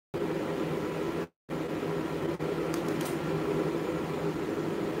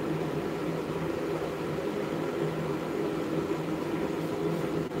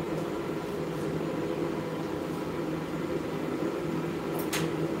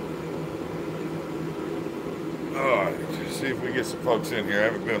see if we get some folks in here. I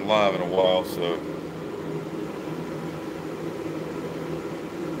haven't been live in a while, so.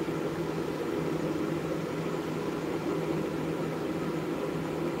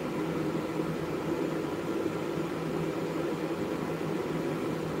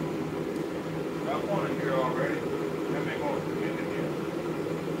 Got one in here already. How many more come in here?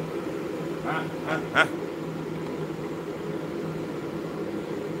 Huh?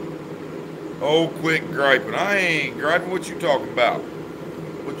 Oh, quit griping. I ain't griping. What you talking about?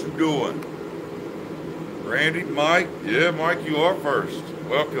 What you doing? Randy, Mike? Yeah, Mike, you are first.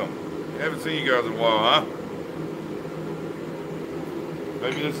 Welcome. Haven't seen you guys in a while, huh?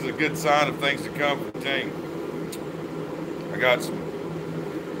 Maybe this is a good sign of things to come for the team. I got a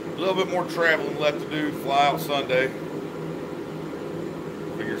little bit more traveling left to do. Fly out Sunday.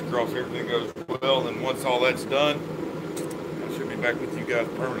 Fingers crossed everything goes well. And once all that's done, I should be back with you guys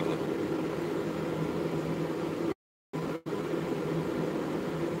permanently.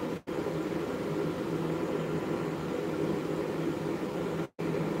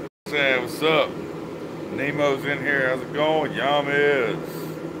 What's up? Nemo's in here. How's it going? Yum is.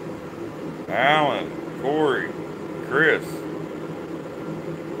 Alan, Corey, Chris.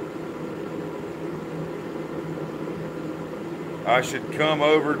 I should come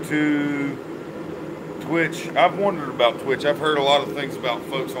over to Twitch. I've wondered about Twitch. I've heard a lot of things about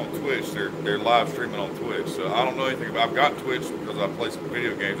folks on Twitch. They're live streaming on Twitch. So I don't know anything about. I've got Twitch because I play some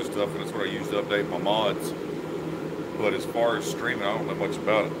video games and stuff, and that's what I use to update my mods. But as far as streaming, I don't know much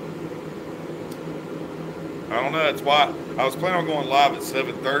about it. I don't know. That's why I was planning on going live at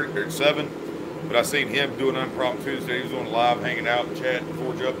 7:30 or 7, but I seen him doing Unprompt Tuesday. He was doing live, hanging out, and chatting,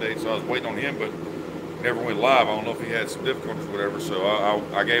 Forge updates. So I was waiting on him, but never went live. I don't know if he had some difficulties or whatever. So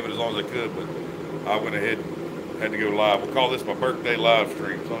I gave it as long as I could, but I went ahead and had to go live. We'll call this my birthday live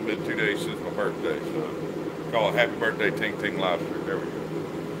stream. It's only been 2 days since my birthday, so call it Happy Birthday Ting Ting live stream. There we go.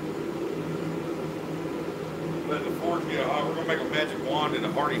 Let the Forge be we're gonna make a magic wand and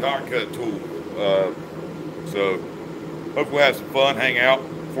a Hardy hot cut tool. So hopefully we'll have some fun, hang out.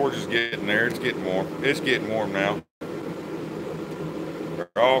 Forge is getting there. It's getting warm. It's getting warm now. They're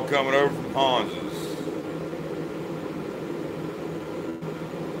all coming over from Hans's.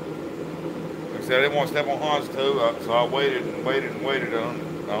 Like I said, I didn't want to step on Hans' toe, so I waited and waited and waited. I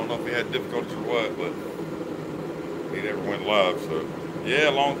don't know if he had difficulties or what, but he never went live. So yeah,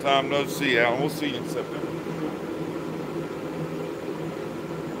 long time no see, Alan. We'll see you in September.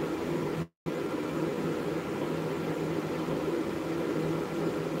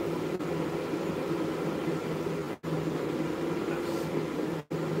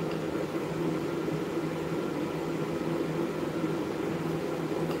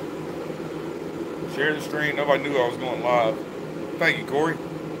 Share the stream. Nobody knew I was going live. Thank you, Corey.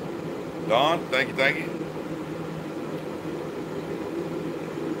 Don, thank you, thank you.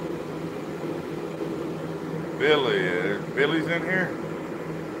 Billy, Billy's in here.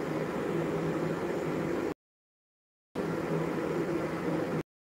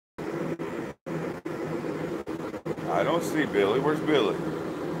 I don't see Billy. Where's Billy?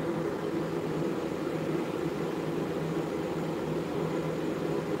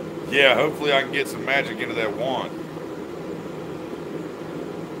 Yeah, hopefully I can get some magic into that wand.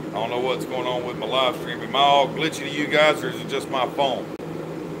 I don't know what's going on with my live stream. Am I all glitchy to you guys, or is it just my phone?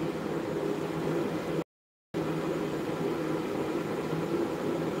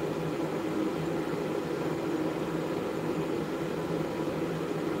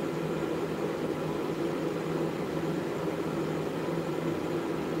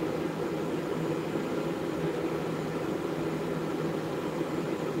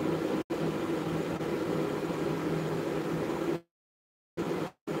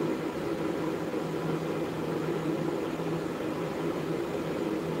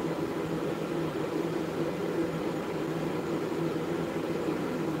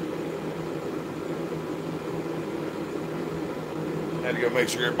 Had to go make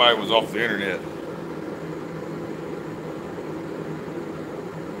sure everybody was off the internet.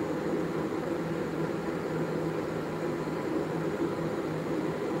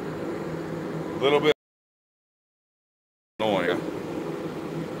 A little bit annoying.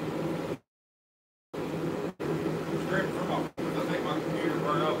 I think my computer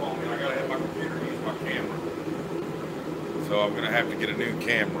burned up on me. I gotta have my computer use my camera. So I'm gonna have to get a new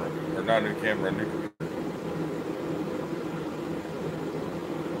camera. Or not a new camera, a new computer.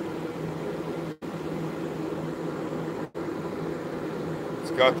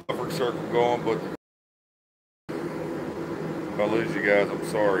 Got the perfect circle going, but if I lose you guys, I'm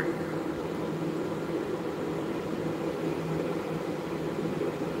sorry.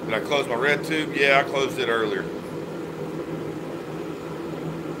 Did I close my red tube? Yeah, I closed it earlier.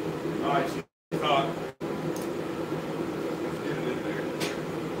 Nice. It's hot. Let's get it in there.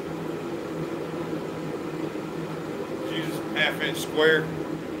 Use 1/2 inch square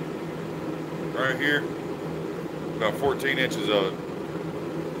right here. About 14 inches of it.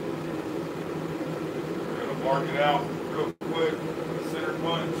 We're gonna mark it out real quick. Center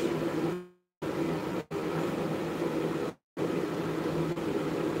punch.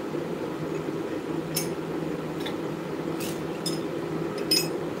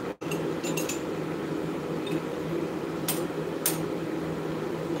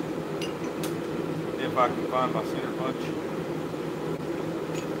 If I can find my center punch,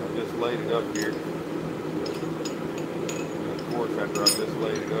 I just laid it up here. And of course, after I just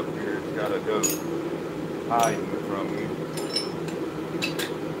laid it up here, it's got to go hiding from you.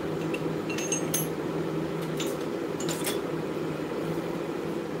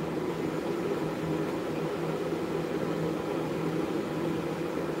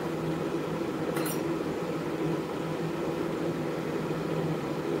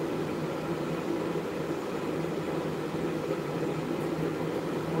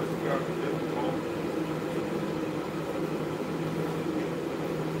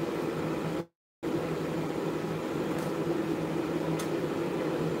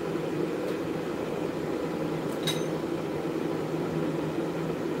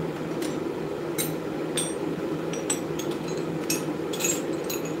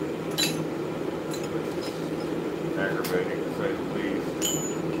 Aggravating to say the least.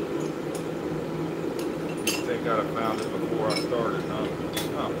 You think I'd have found it before I started, huh?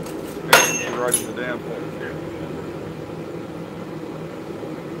 Oh, get right to the damn point here.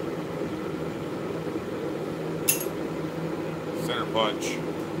 Center punch,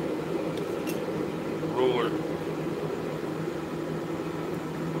 ruler.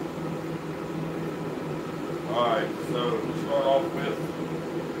 All right, so we'll start off with.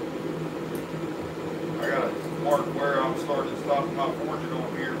 I gotta mark where I'm starting and stopping my forging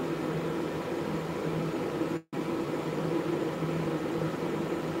on here.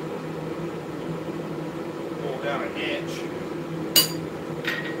 Pull down an inch.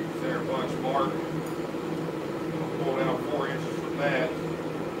 Center punch mark. Pull down 4 inches from that.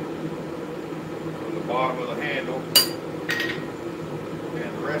 From the bottom of the handle.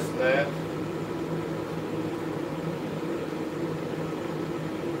 And the rest of that.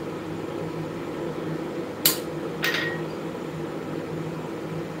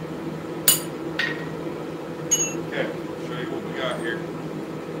 Here.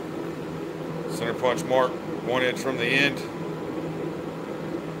 Center punch mark 1 inch from the end,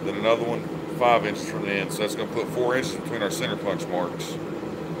 then another one 5 inches from the end. So that's going to put 4 inches between our center punch marks,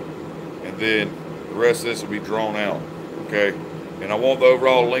 and then the rest of this will be drawn out. Okay, and I want the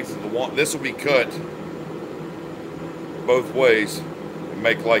overall length of the wand. This will be cut both ways and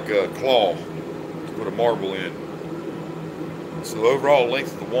make like a claw to put a marble in. So the overall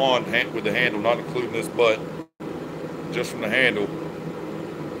length of the wand with the handle, not including this butt, just from the handle,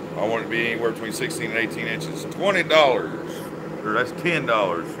 I want it to be anywhere between 16 and 18 inches. $20, or that's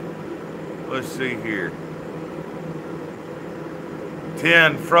 $10. Let's see here.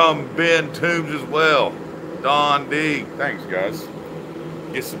 10 from Ben Toombs as well. Don D. Thanks, guys.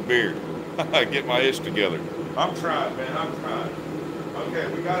 Get some beer. Get my ish together. I'm trying, man. I'm trying. Okay,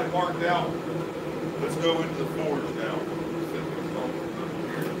 we got it marked out. Let's go into the forge now.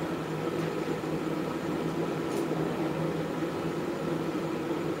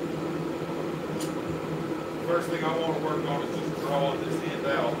 First thing I want to work on is just drawing this end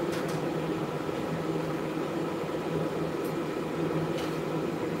out.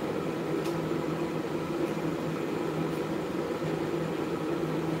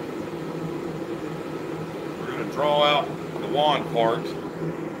 We're going to draw out the wand part,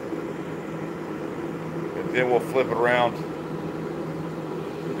 and then we'll flip it around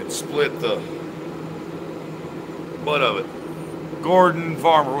and split the butt of it. Gordon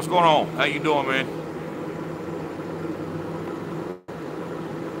Farmer, what's going on? How you doing, man?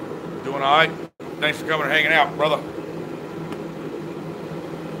 Doing all right? Thanks for coming and hanging out, brother.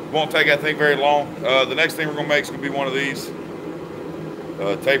 Won't take that thing very long. The next thing we're going to make is going to be one of these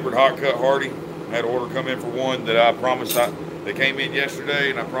tapered hot cut Hardy. I had an order come in for one that I promised they came in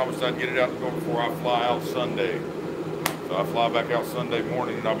yesterday, and I promised I'd get it out the door before I fly out Sunday. So I fly back out Sunday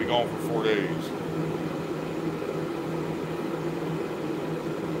morning, and I'll be gone for 4 days.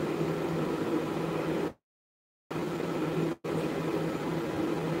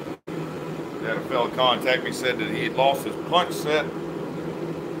 Had a fella contact me, said that he had lost his punch set,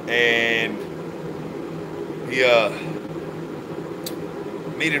 and he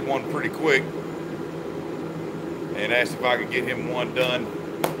needed one pretty quick, and asked if I could get him one done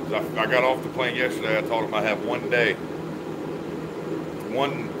I got off the plane yesterday. I told him I have one day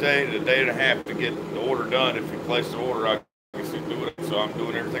to a day and a half to get the order done. If he placed the order, I can still do it. So I'm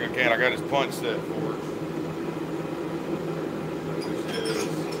doing everything I can. I got his punch set for it. Which is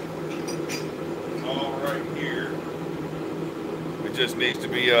all right here. It just needs to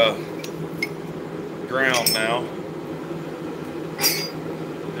be ground now.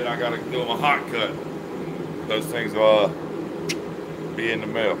 Then I gotta do him a hot cut. Those things will be in the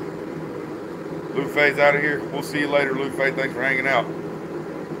mail. Lou Faye's out of here. We'll see you later, Lou Faye. Thanks for hanging out.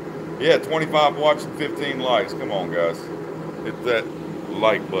 Yeah, 25 watts and 15 likes. Come on, guys. Hit that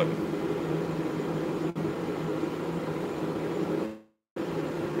like button.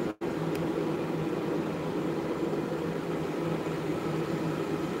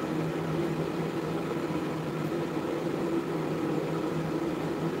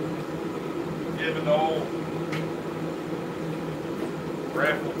 Giving the old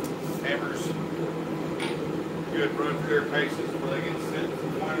raffle hammers good run for their paces before they get sent to the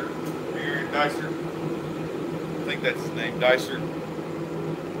winner. Aaron Dicer, I think that's his name, Dicer,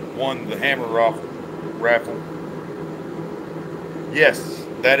 won the hammer raffle. Yes,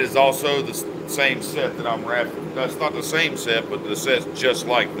 that is also the same set that I'm raffling. That's not the same set, but the set's just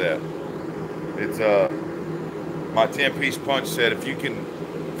like that. It's my 10-piece punch set. If you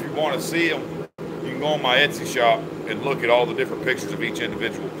want to see them, you can go on my Etsy shop and look at all the different pictures of each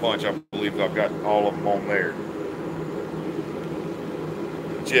individual punch. I believe I've got all of them on there.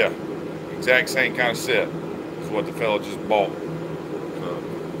 But yeah, exact same kind of set is what the fella just bought. So.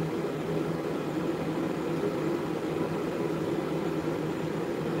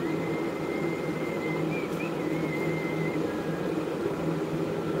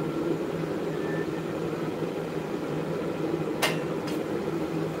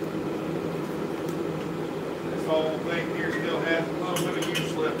 This whole thing here still has a little bit of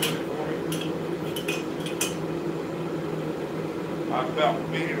use left in it for me. I've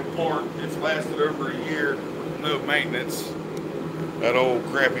about beat it apart. It's lasted over a year with no maintenance. That old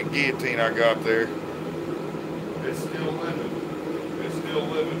crappy guillotine I got there. It's still living. It's still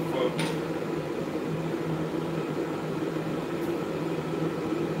living, folks.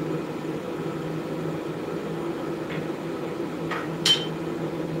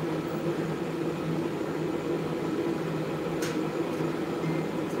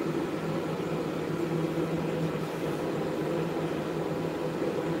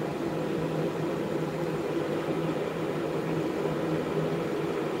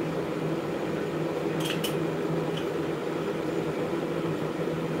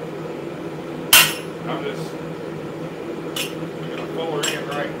 I'm just going to pull her in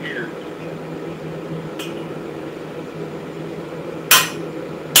right here.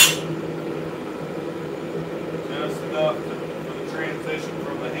 Just enough for the transition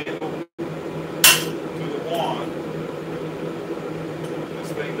from the handle to the wand.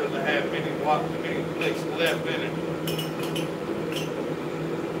 This thing doesn't have many places left in it.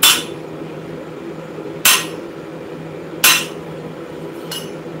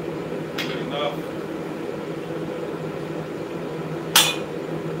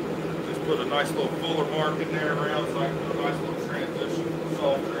 Put a nice little fuller mark in there around so I can put a nice little transition,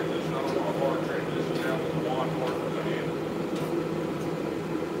 soft transition. I don't want a hard transition down with the wand mark in the hand.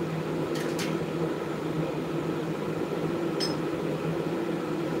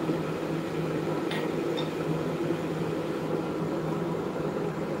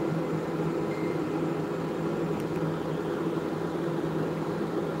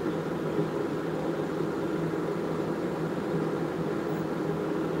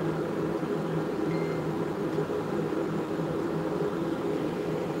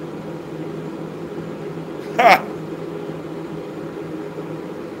 Ha!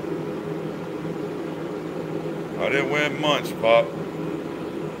 I didn't win much, Pop.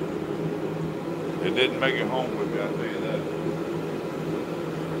 It didn't make it home with me, I'll tell you that.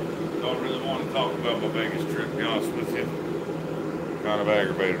 Don't really want to talk about my Vegas trip, to be honest with you. Kind of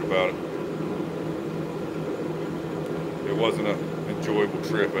aggravated about it. It wasn't an enjoyable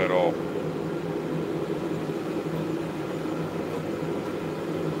trip at all.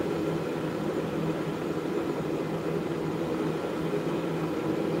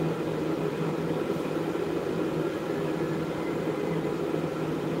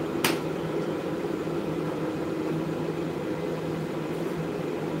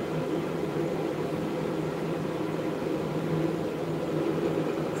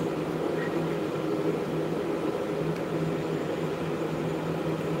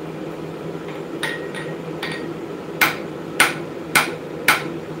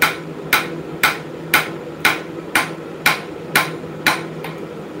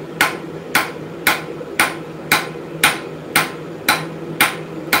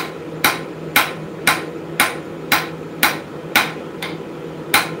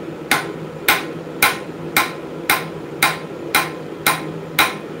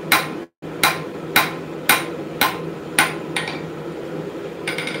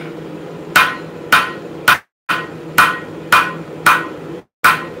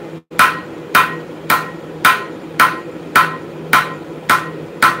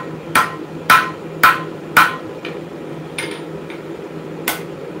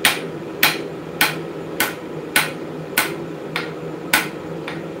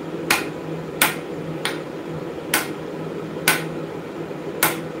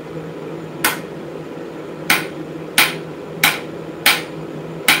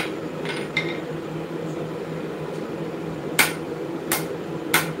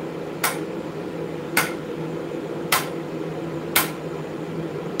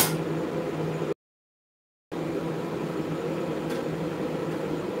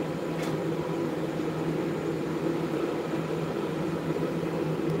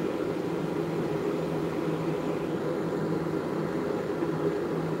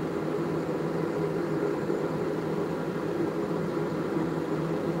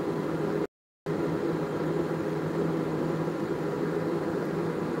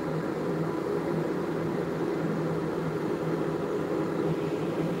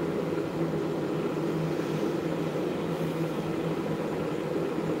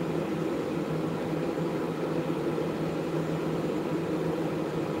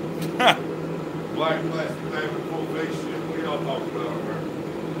 Black plastic bag with full face shit. What are y'all talking about over there?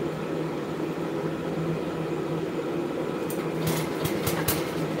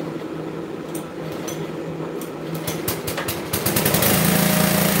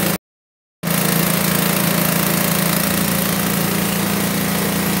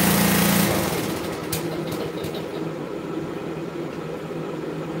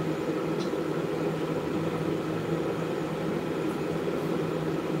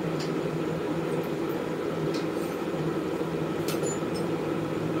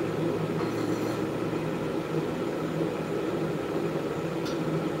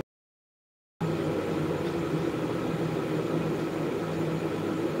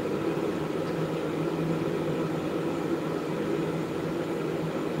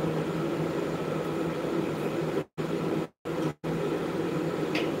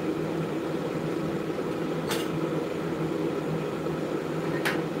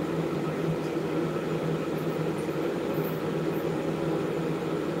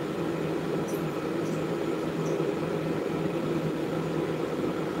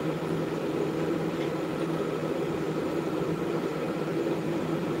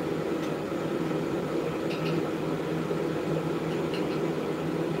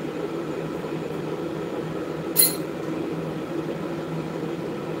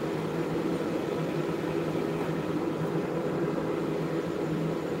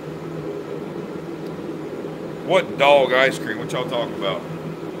 What dog ice cream? What y'all talking about?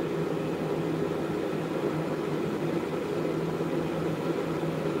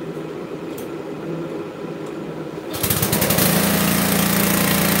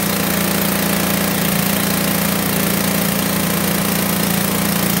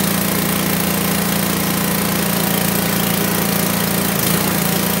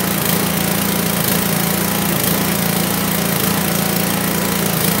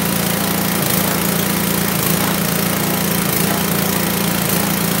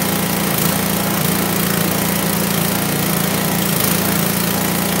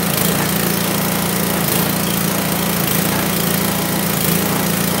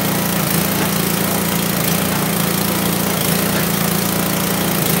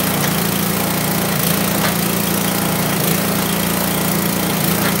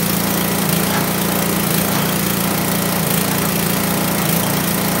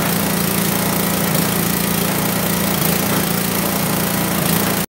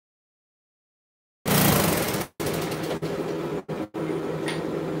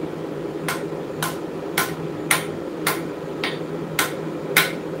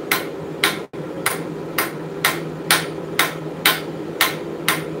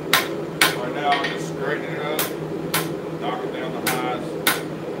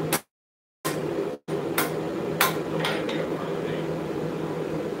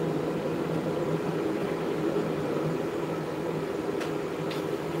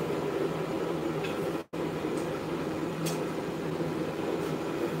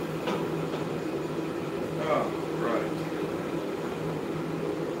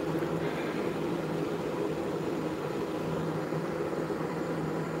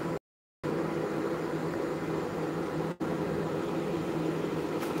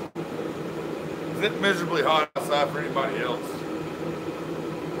 Is it miserably hot outside for anybody else?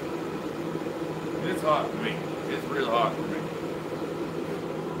 It's hot for me. It's real hot for me.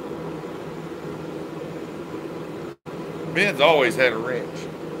 Ben's always had a wrench.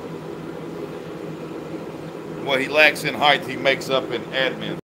 What he lacks in height, he makes up in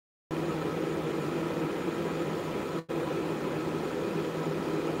admin.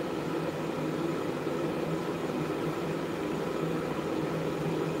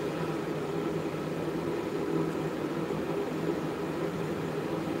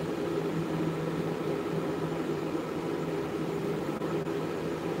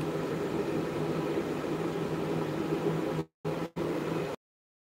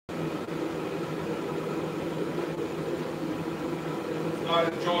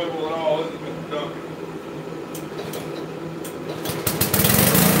 Not enjoyable at all, is it, Mr. Duncan?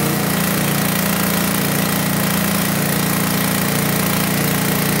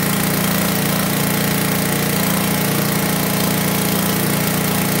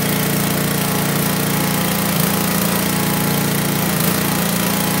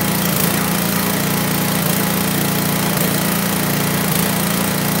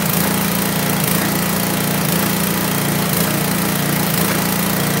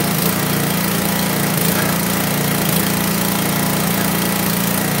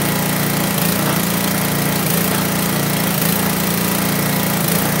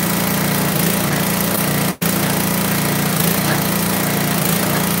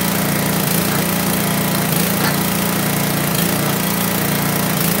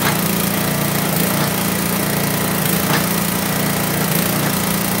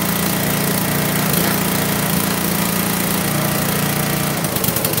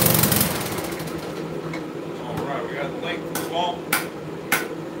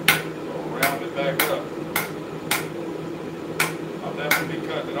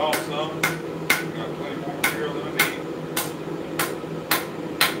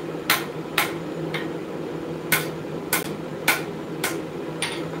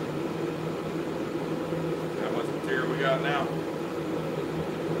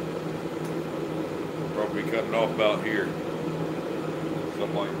 it off about here.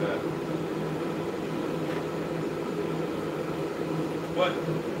 Something like that. But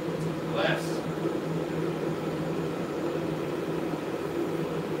less.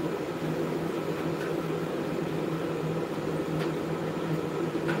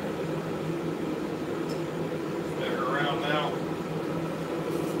 Spin her around now.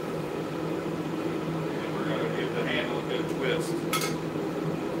 And we're going to give the handle a good twist.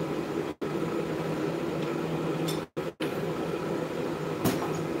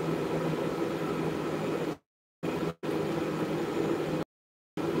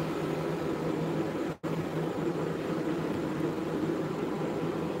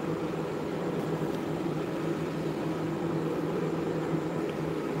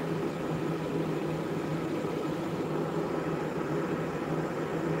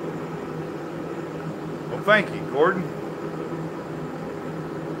 Well, thank you, Gordon.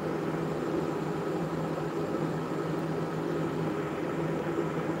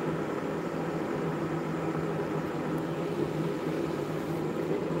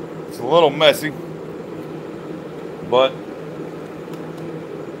 It's a little messy, but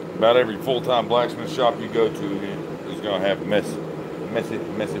about every full-time blacksmith shop you go to is going to have messy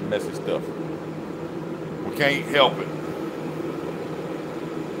stuff. We can't help it.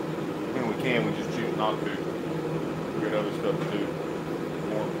 When we can, we just choose not to. We got other stuff to do.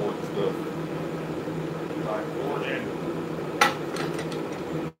 More important stuff. Like forging.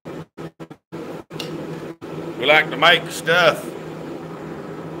 We like to make stuff.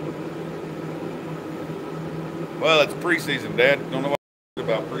 Well, it's preseason, Dad. Don't know what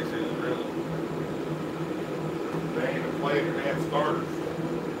about preseason, really. They ain't even played or they have starters.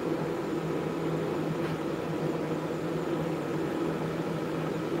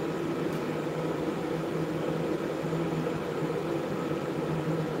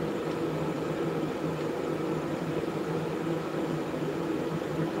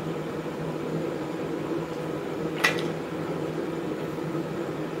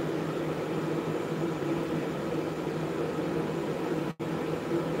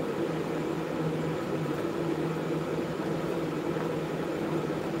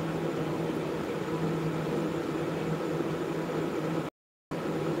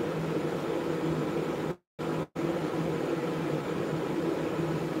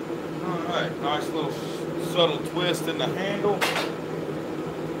 Nice little subtle twist in the handle.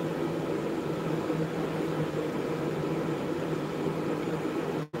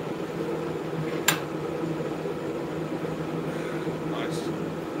 Nice,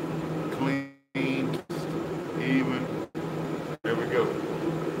 clean, even. There we go.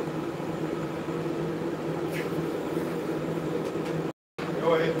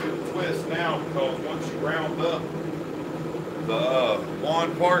 Go ahead and do the twist now, because once you round up the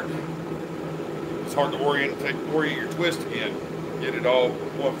wand part, it's hard to orient your twist again. Get it all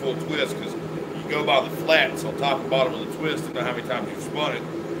one full twist, because you go by the flats on top and bottom of the twist and know how many times you've spun it.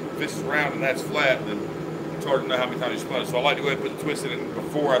 If this is round and that's flat, then it's hard to know how many times you spun it. So I like to go ahead and put the twist in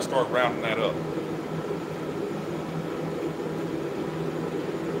before I start rounding that up.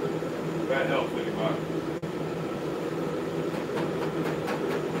 If that helps anybody.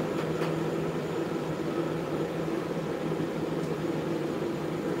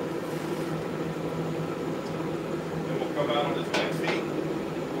 Come out on this next heat.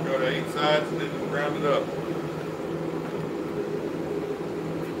 We'll go to 8 sides and then we'll round it up.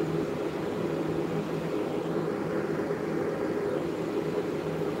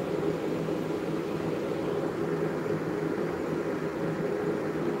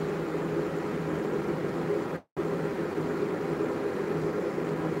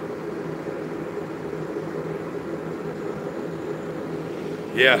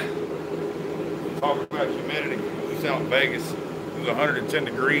 Yeah. Talking about humidity. Out in Vegas, it was 110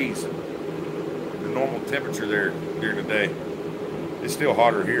 degrees, the normal temperature there during the day. It's still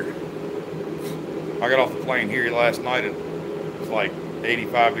hotter here. I got off the plane here last night and it was like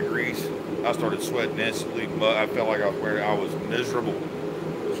 85 degrees. I started sweating instantly. I felt like I was miserable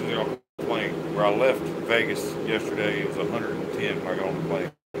as soon as I got off the plane. Where I left Vegas yesterday, it was 110 when I got on the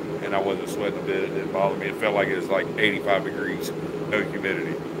plane, and I wasn't sweating a bit. It didn't bother me. It felt like it was like 85 degrees, no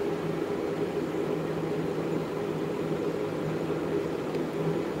humidity.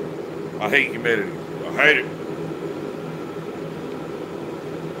 I hate humidity. I hate it.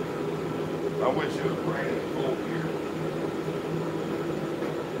 I wish it was raining cold here.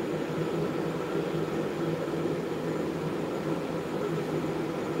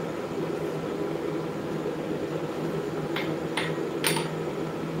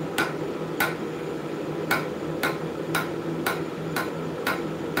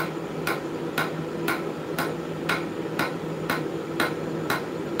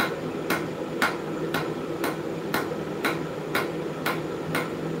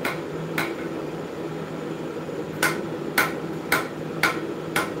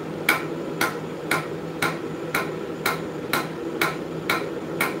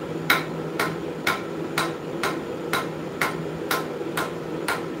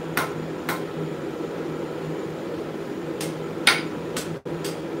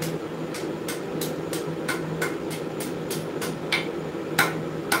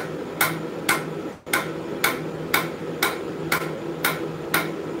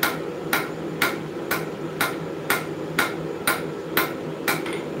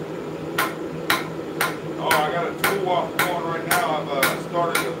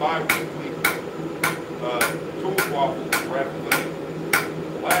 started a bi-weekly tool waffle raffle thing.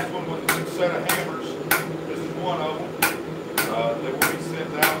 The last one was a set of hammers. This is one of them. They will be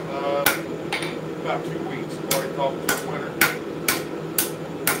sent out about 2 weeks. I've already talked to the winner.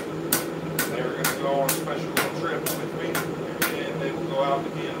 They were going to go on a special little trip with me, and they will go out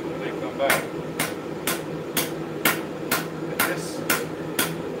again when they come back. And this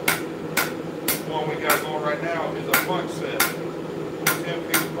one we got going right now is a punch set.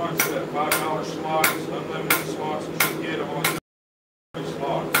 10-piece punch set, $5 slots, unlimited slots that you get on 3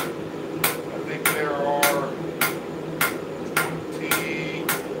 slots. I think there are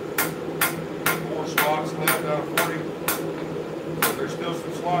 24 slots left out of 40. So there's still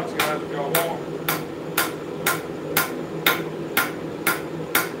some slots, guys, if y'all want.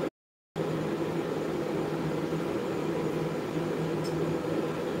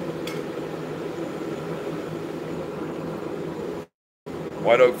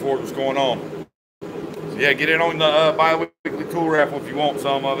 White Oak Ford, what's going on? So yeah, get in on the bi-weekly tool raffle if you want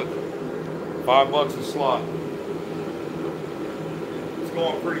some of it. $5 a slot. It's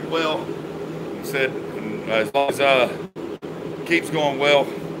going pretty well. He said, as long as keeps going well,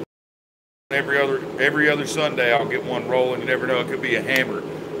 every other Sunday I'll get one rolling. You never know, it could be a hammer.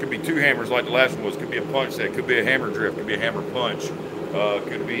 It could be 2 hammers like the last one was. It could be a punch set. It could be a hammer drift. It could be a hammer punch. It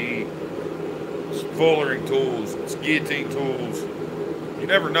could be fullering tools, guillotine tools. You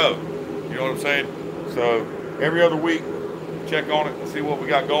never know. You know what I'm saying? So every other week, check on it and see what we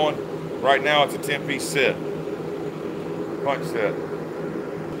got going. Right now it's a 10-piece set. Punch set.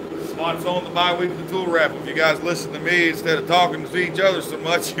 Slots on the bi-weekly tool raffle. If you guys listen to me instead of talking to each other so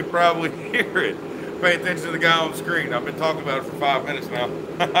much, you probably hear it. Pay attention to the guy on the screen. I've been talking about it for 5 minutes now.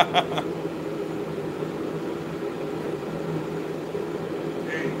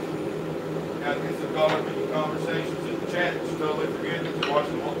 Got to get some caught up in your conversations in the chat. Just totally forget that you're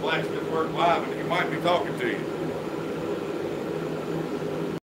watching on Blacksmith Work Live and he might be talking to you.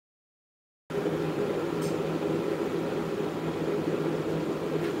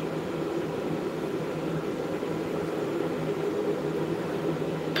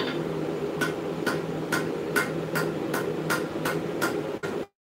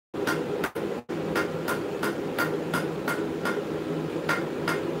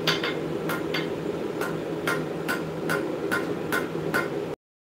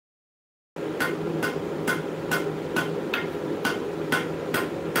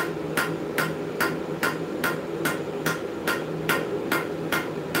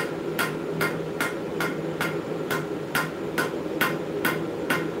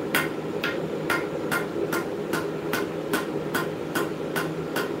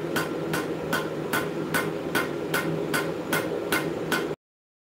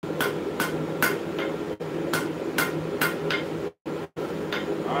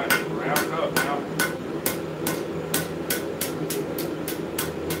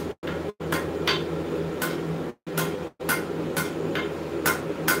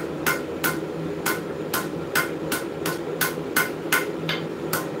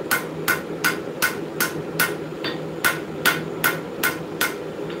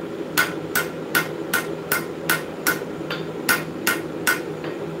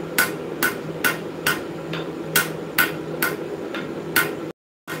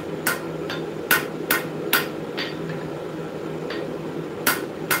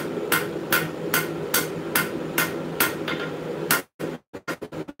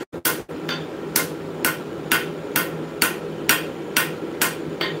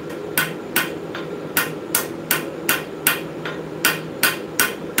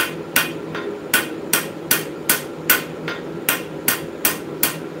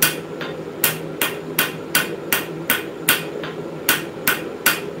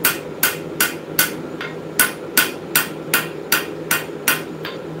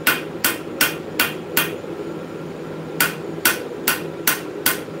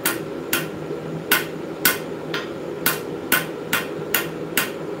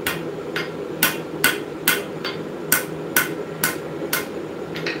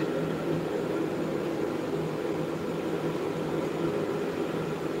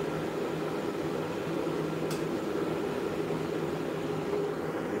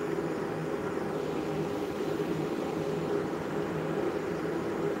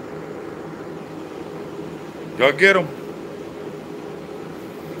 Go get them.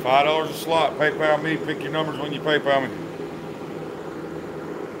 $5 a slot. PayPal me. Pick your numbers when you PayPal me.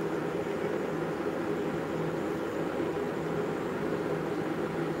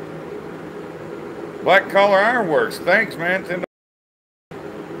 Black Collar Ironworks. Thanks, man. $10.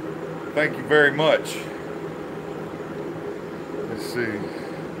 Thank you very much. see.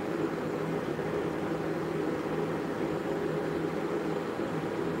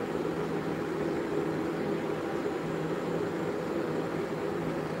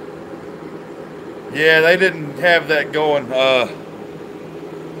 Yeah, they didn't have that going.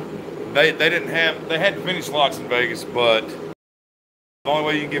 They had finish slots in Vegas, but the only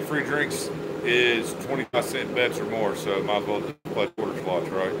way you can get free drinks is 25-cent bets or more. So might as well just play quarter slots,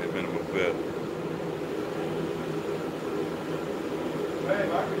 right? At minimum bet.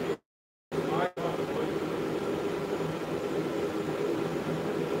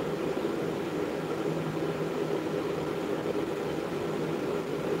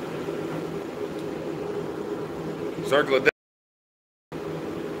 Circle of Death.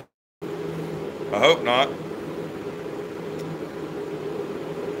 I hope not.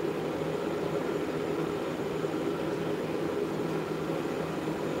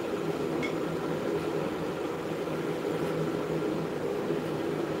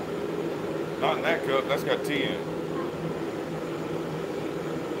 Not in that cup. That's got tea in it.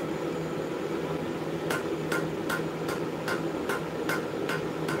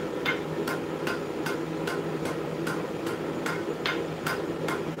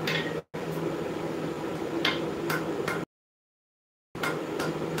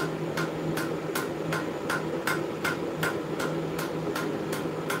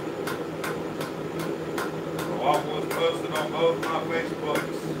 Waffle is posted on both my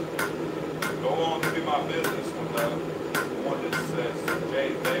Facebooks. Go on to my business one, the one that says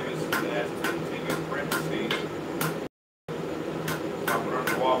James Davis and that's continuous parentheses. I'm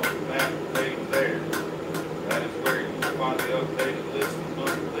running waffle from that page there. That is where you will find the updated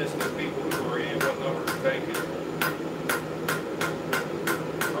list of people who are in, what numbers are taken.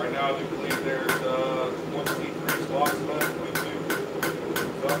 Right now I do believe there's 23 slots left,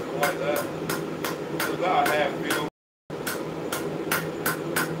 22, something like that. About half field. This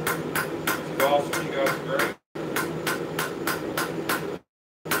is awesome. You guys are great.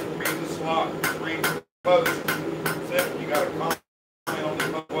 Read the slot. Read the post. 7. You got to comment on the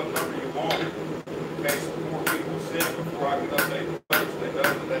post what number you want. In case more people send before I can update the post, they know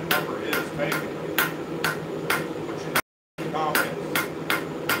that that number is taken. Put your name in the comments.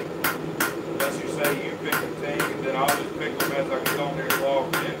 Unless you say you pick a team, and then I'll just pick them as I get on there and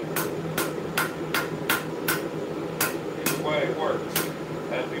log in. Way it works.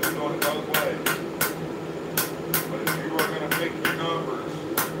 Has people doing it both ways. But if you are going to pick your numbers,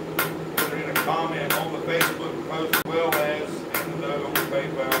 put it in a comment on the Facebook post as well as in the note on the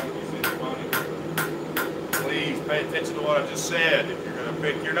PayPal when you send your money. Please pay attention to what I just said. If you're going to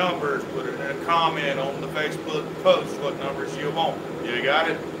pick your numbers, put it in a comment on the Facebook post what numbers you want. You got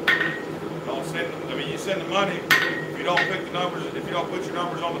it? Don't send them. I mean, you send the money. If you don't pick the numbers, if you don't put your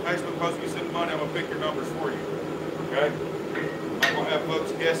numbers on the Facebook post, you send the money, I'm going to pick your numbers for you. Okay? I'm going to have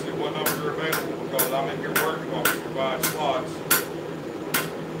folks guessing what numbers are available because I'm in here working while we provide slots.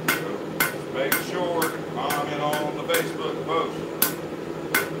 So just make sure I'm in on the Facebook post.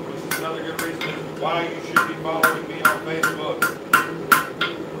 This is another good reason as to why you should be following me on Facebook.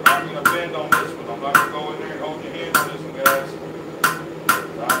 We're not going to bend on this one. I'm not going to go in there and hold your hand on this one, guys.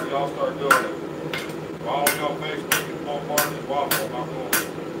 Time for y'all start doing it. Follow me on Facebook and more part of this waffle. I'm not going to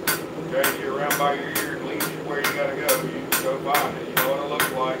drag you around by your ear and lead you where you got to go. You go find it. You know what it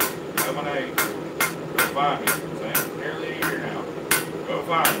looks like. Know my name. Go find me. I'm saying nearly a year now. Go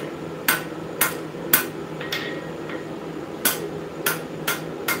find me.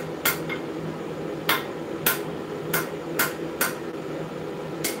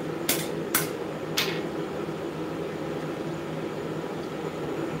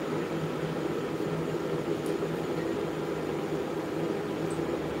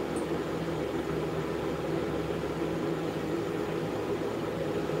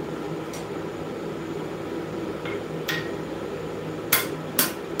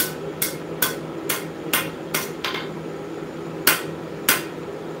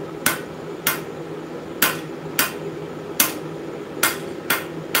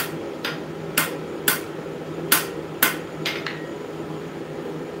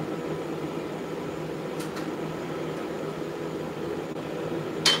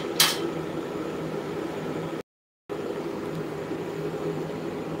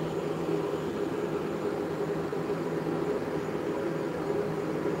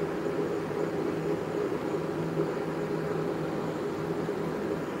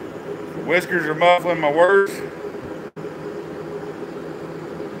 Whiskers are muffling my words.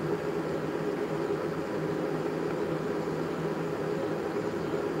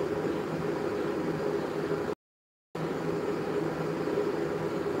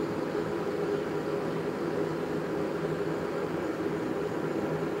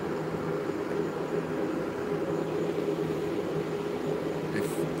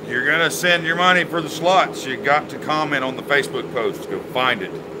 you're going to send your money for the slots, you got to comment on the Facebook post. Go find it.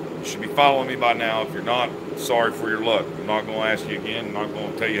 You should be following me by now. If you're not, sorry for your luck. I'm not going to ask you again. I'm not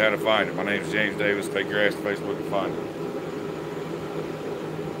going to tell you how to find it. My name is James Davis. Take your ass to Facebook and find it.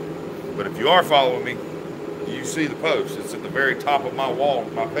 But if you are following me, you see the post. It's at the very top of my wall,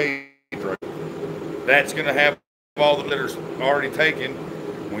 my page right there. That's going to have all the letters already taken.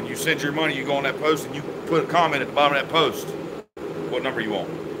 When you send your money, you go on that post and you put a comment at the bottom of that post. What number you want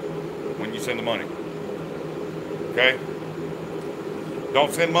when you send the money. Okay?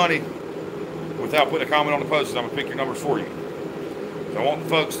 Don't send money without putting a comment on the post, because I'm going to pick your numbers for you. So I want the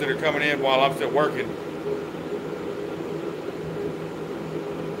folks that are coming in while I'm still working.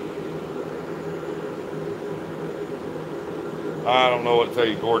 I don't know what to tell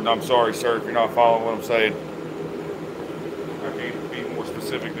you, Gordon. I'm sorry, sir, if you're not following what I'm saying. I can't be more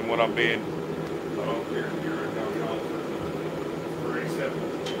specific than what I'm being. Oh, here right now.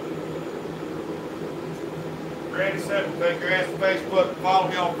 37. 37. Take your ass to Facebook. Follow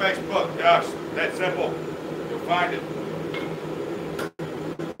me on Facebook. Gosh, that simple. You'll find it.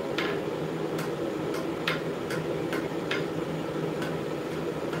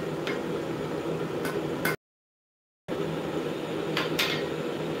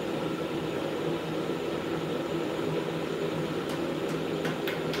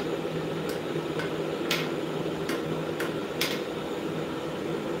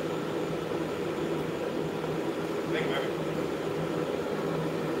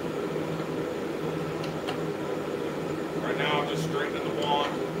 Right now I'm just straightening the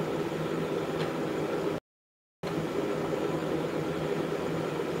wand.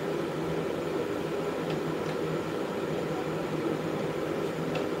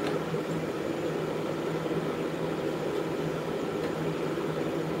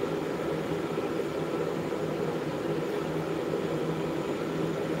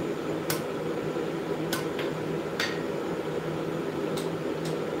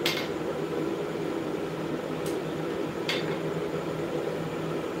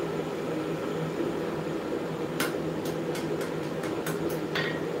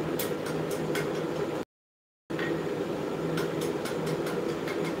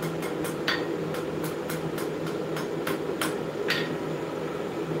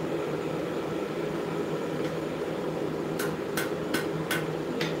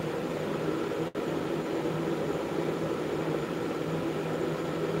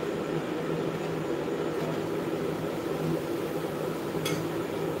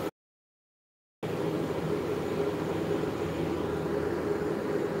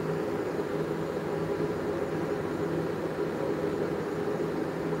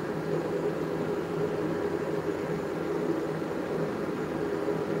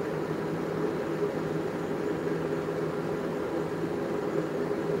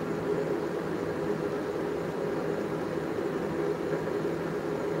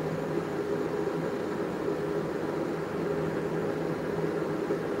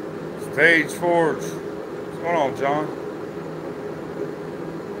 Stage Forge. What's going on, John?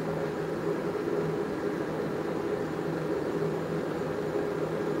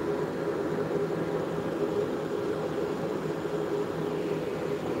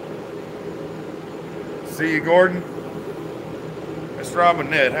 See you, Gordon. Mr.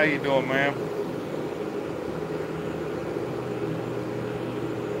 Robinette, how you doing, ma'am?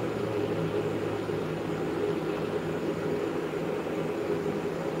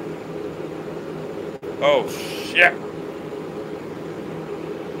 Oh, shit.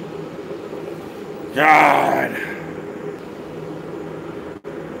 God.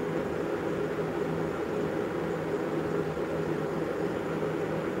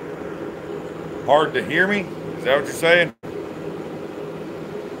 Hard to hear me? Is that what you're saying?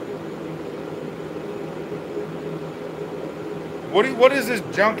 What is this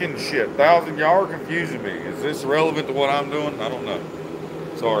junking shit? 1,000, y'all are confusing me. Is this relevant to what I'm doing? I don't know.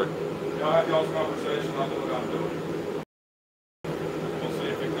 Sorry. Y'all have y'all's conversation. I'll do what I'm doing. We'll see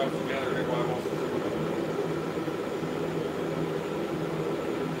if it comes together and everybody wants to see what I'm doing.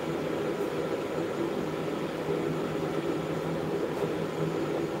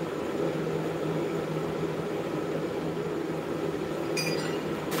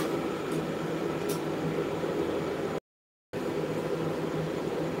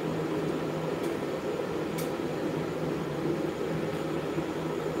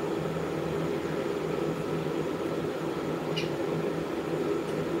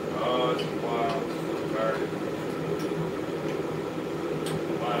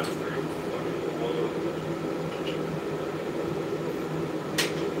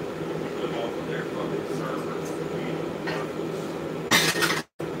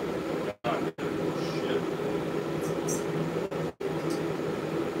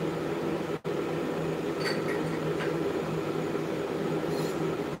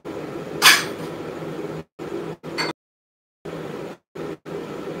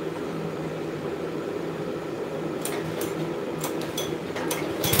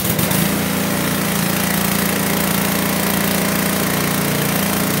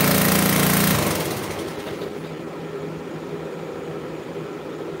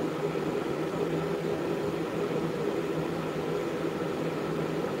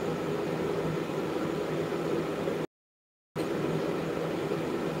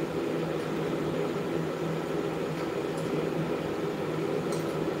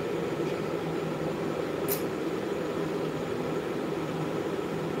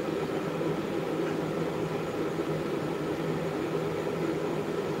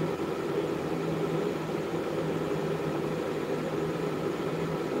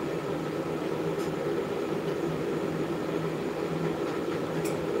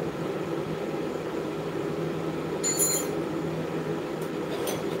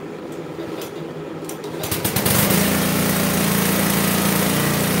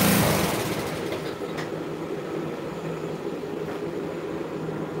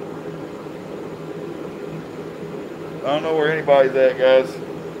 don't know where anybody's at, guys.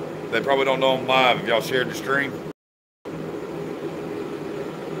 They probably don't know I'm live. Have y'all shared the stream?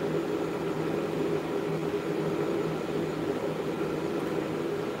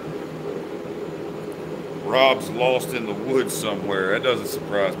 Rob's lost in the woods somewhere. That doesn't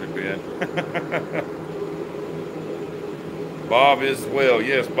surprise me, Ben. Bob is well.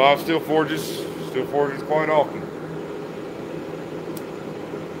 Yes, Bob still forges quite often.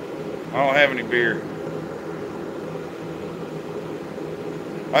 I don't have any beer.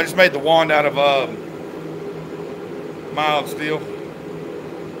 I just made the wand out of mild steel.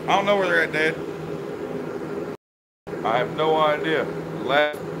 I don't know where they're at, Dad. I have no idea. The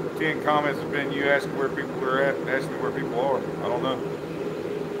last 10 comments have been you asking where people are at, asking where people are. I don't know.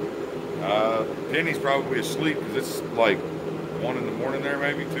 Penny's probably asleep because it's like 1 in the morning there,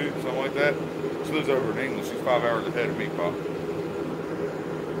 maybe 2, something like that. She lives over in England. She's 5 hours ahead of me, Pop.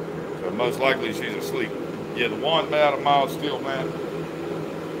 So most likely she's asleep. Yeah, the wand's made out of mild steel, man.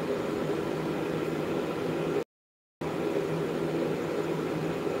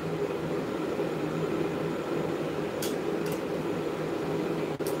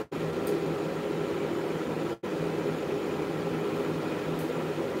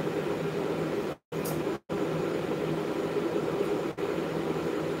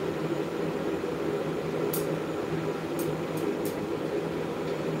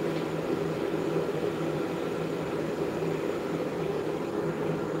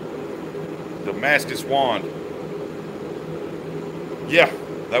 Damascus wand. Yeah,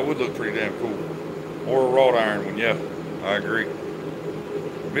 that would look pretty damn cool. Or a wrought iron one, yeah. I agree.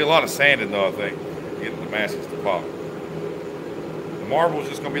 There'd be a lot of sanding though, I think, to get the Damascus to pop. The marble's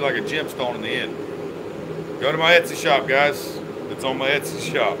just gonna be like a gemstone in the end. Go to my Etsy shop, guys. It's on my Etsy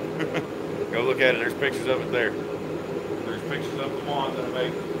shop. Go look at it. There's pictures of it there. There's pictures of the wand that I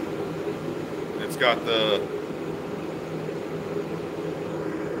made. It's got the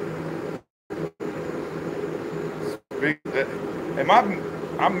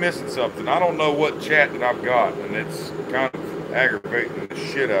I'm missing something. I don't know what chat that I've got, and it's kind of aggravating the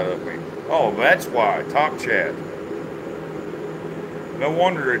shit out of me. Oh, that's why. Top chat. No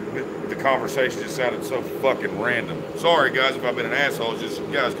wonder the conversation just sounded so fucking random. Sorry, guys, if I've been an asshole. It's just,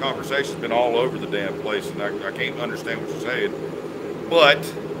 you guys' conversation's been all over the damn place, and I can't understand what you're saying. But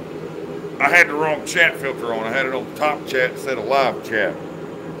I had the wrong chat filter on. I had it on top chat instead of live chat.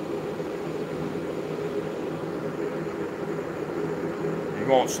 You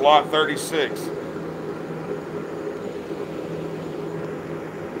want slot 36.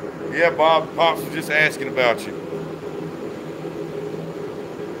 Yeah, Bob, Pops was just asking about you.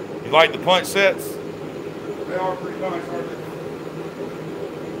 You like the punch sets? They are pretty nice, aren't they?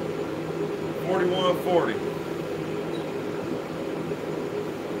 4140.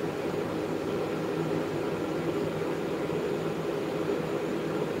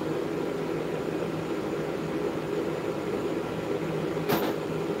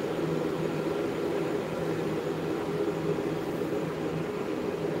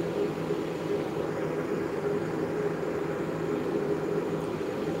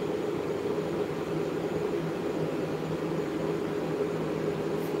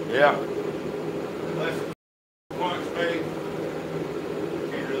 Yeah. Unless it's punch made,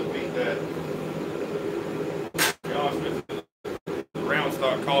 can't really beat that. To be honest with you, the round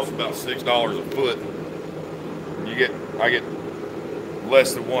stock costs about $6 a foot. I get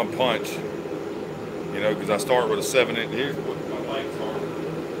less than one punch. You know, because I start with a 7-inch. Here's what my lengths are.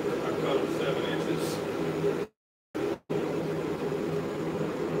 I cut them 7 inches.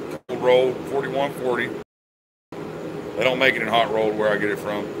 Cold roll 4140. They don't make it in hot rolled where I get it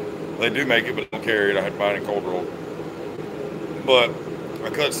from. They do make it, but they don't carry it. I had to buy it in cold roll. But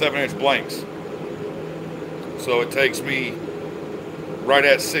I cut 7-inch blanks. So it takes me right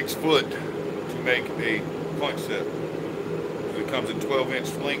at 6 foot to make a punch set. It comes in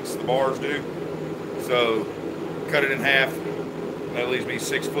 12-inch lengths, the bars do. So cut it in half. That leaves me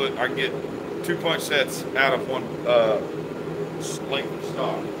 6 foot. I can get 2 punch sets out of one length of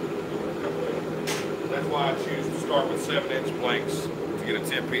stock. That's why I choose to start with 7-inch blanks. To get a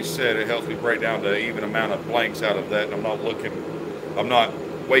 10-piece set, it helps me break down the even amount of blanks out of that, and I'm not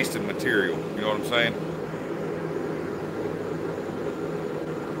wasting material. You know what I'm saying?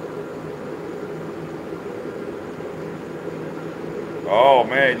 Oh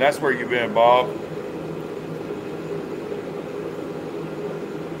man, that's where you've been, Bob.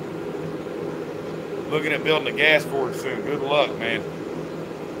 Looking at building a gas forge soon. Good luck, man.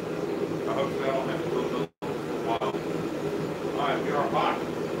 I hope that I don't have to build another for a while. All right, we are hot.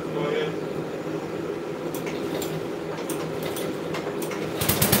 Let's go ahead.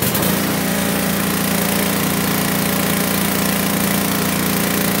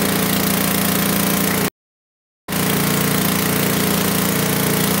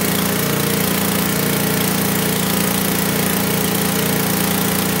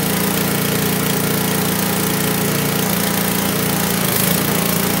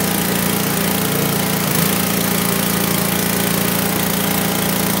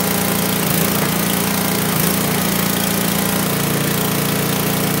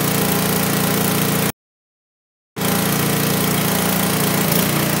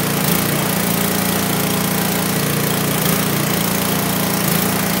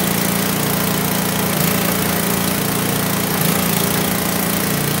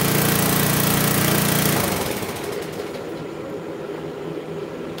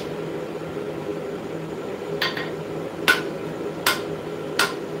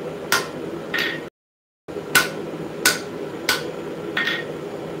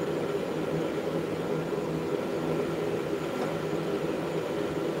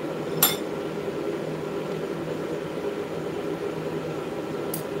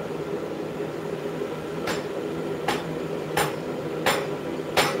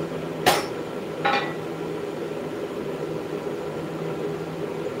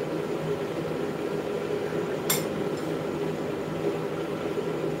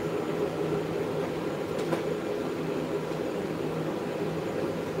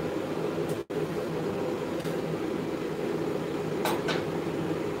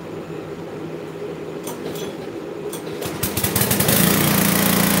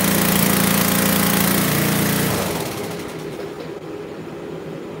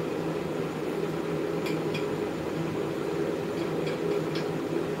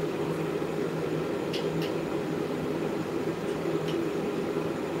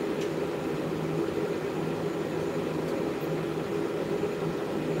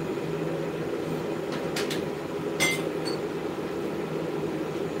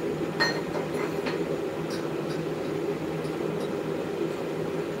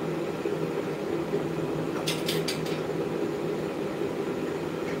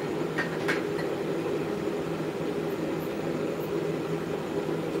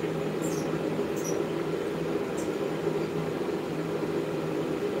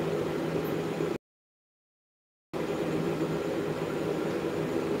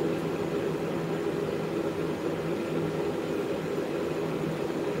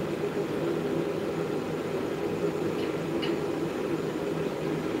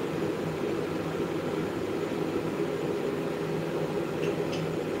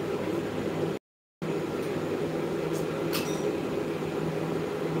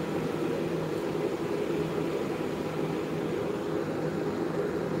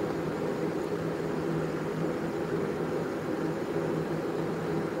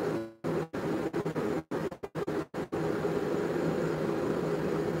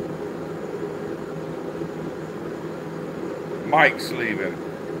 Mike sleeve in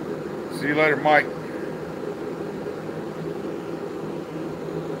it. See you later, Mike.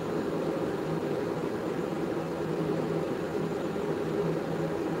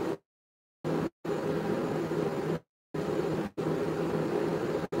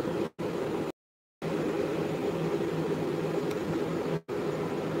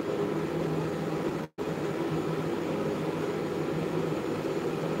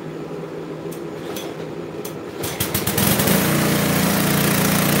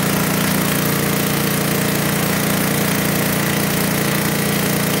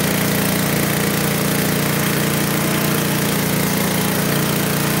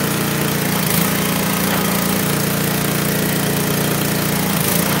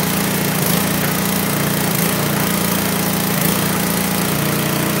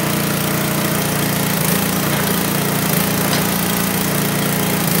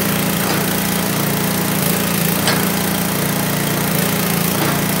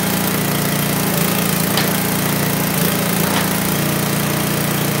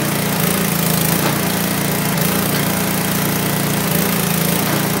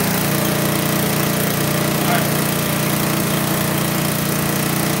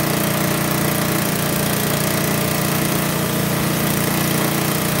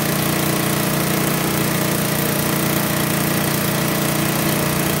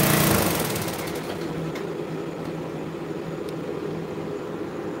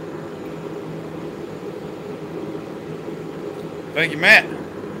 Thank you, Matt.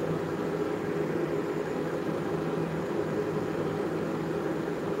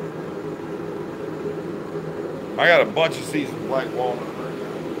 I got a bunch of seasoned black walnut right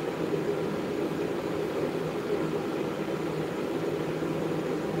now.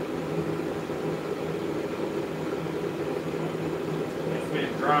 It's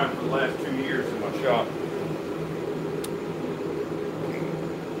been drying for the last 2 years in my shop.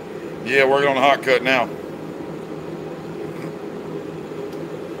 Yeah, working on a hot cut now.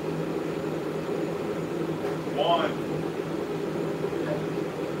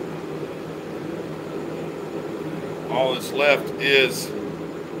 All that's left is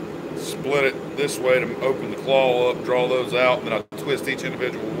split it this way to open the claw up, draw those out, and then I twist each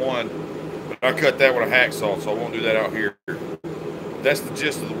individual one. But I cut that with a hacksaw, so I won't do that out here. That's the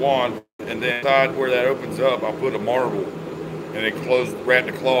gist of the wand. And then inside where that opens up, I'll put a marble and then wrap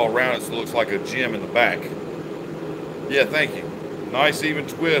the claw around it so it looks like a gem in the back. Yeah, thank you. Nice even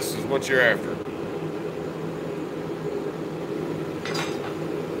twist is what you're after.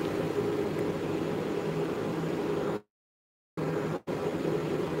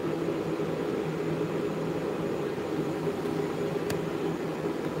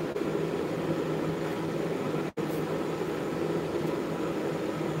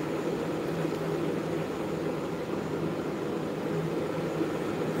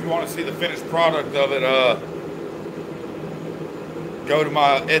 Want to see the finished product of it, go to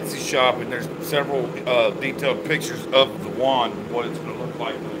my Etsy shop, and there's several detailed pictures of the wand and what it's going to look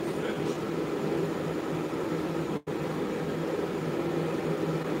like when it's finished.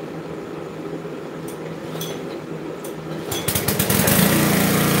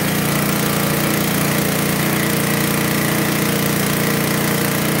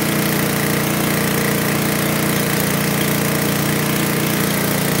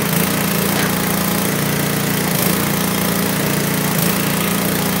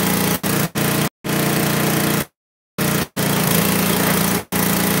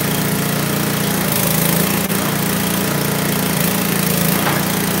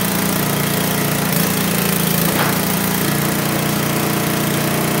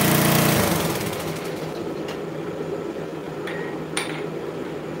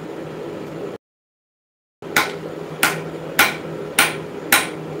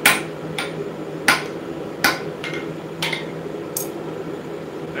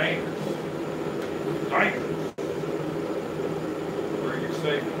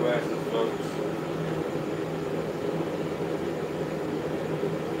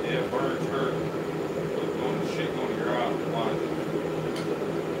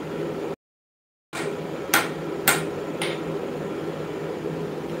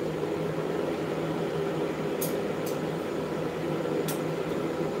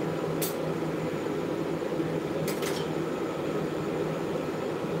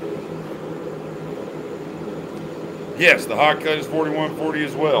 Yes, the hot cut is 4140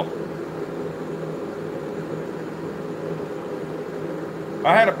 as well.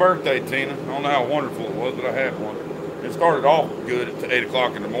 I had a birthday, Tina. I don't know how wonderful it was, but I had one. It started off good at 8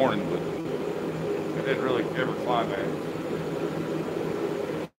 o'clock in the morning, but it didn't really ever climax.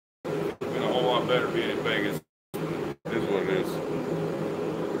 It's been a whole lot better being in Vegas. It is what it is.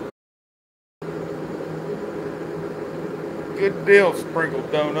 Good deal,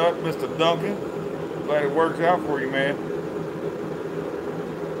 Sprinkled Donut, Mr. Duncan. Glad it works out for you, man.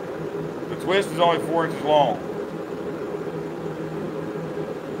 The twist is only 4 inches long.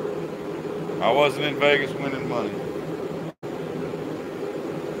 I wasn't in Vegas winning money.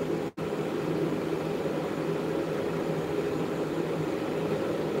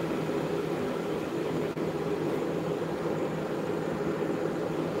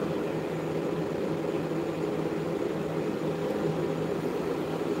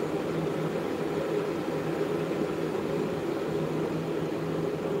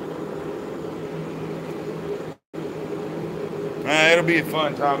 It'll be a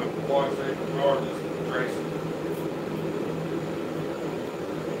fun time at Quad City regardless, Tracy.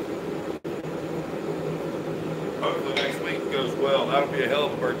 Hopefully next week goes well. That'll be a hell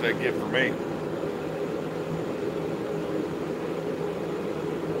of a birthday gift for me.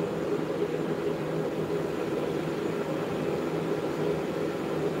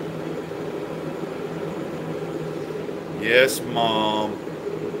 Yes, Mom.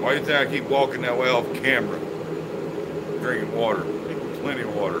 Why do you think I keep walking that way off camera? Drinking water. Plenty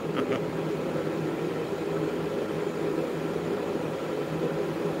of water.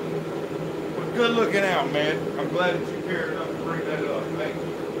 But good looking out, man. I'm glad that you cared enough to bring that up. Thank you.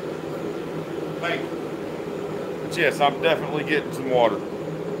 Thank you. But yes, I'm definitely getting some water.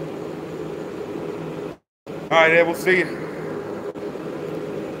 Alright, Ed, we'll see you.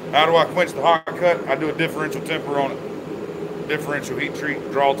 How do I quench the hot cut? I do a differential temper on it. Differential heat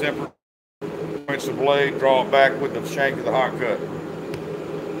treat, draw temper. Quench the blade, draw it back with the shank of the hot cut.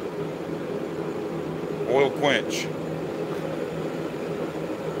 Oil quench.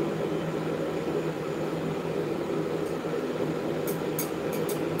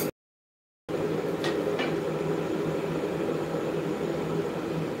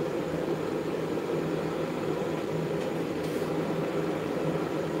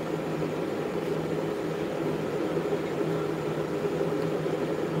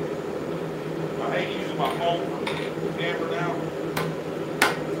 I hate using my phone for camera now.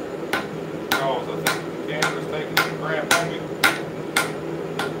 Because I think the camera's taking some crap on me.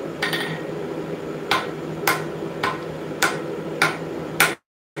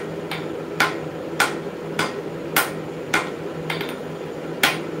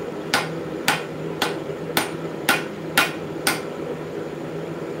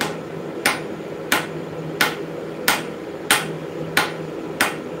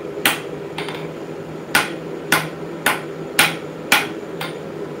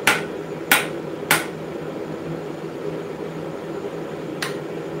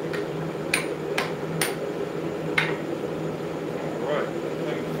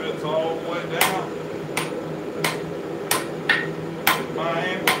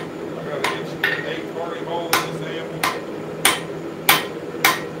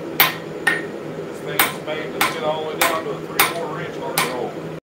 All the way down to a 3/4 inch hard hole.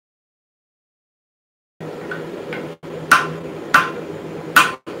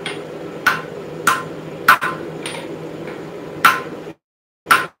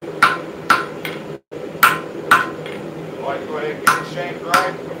 I like to go ahead and get the shank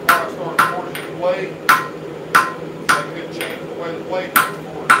right before I start forging the blade. Take a good change the way the blade is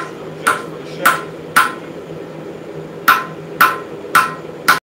forged, just for the shank.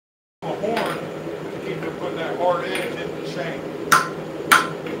 Putting that hard edge into the shank.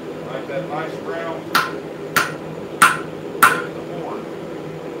 Like that nice round tip of the horn.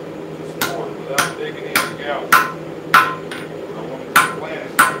 Just support without digging in the gout. I want to plant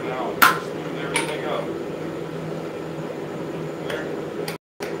it right now and smooth everything up. There.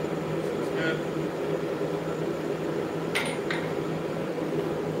 That's good.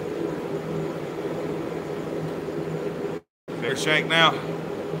 There's shank now.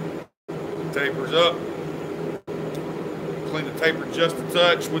 Tapers up. Clean the taper just a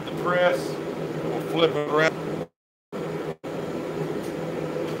touch with the press. We'll flip it around.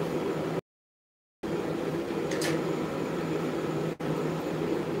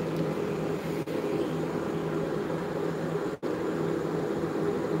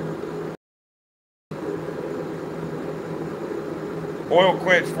 Oil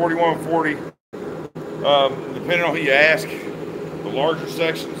quench 4140. Depending on who you ask, the larger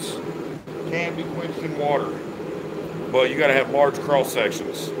sections can be quenched in water. But you got to have large cross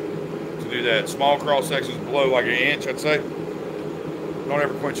sections to do that. Small cross sections below like an inch, I'd say. Don't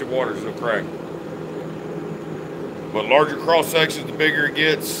ever quench in water, it'll crack. But larger cross sections, the bigger it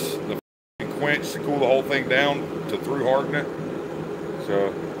gets, the quench to cool the whole thing down to through harden it.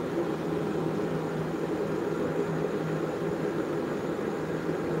 So.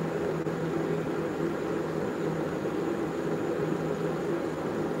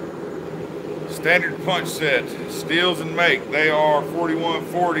 Standard punch set, steels and make. They are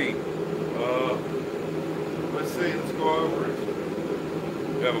 $41.40. Let's see, let's go over it.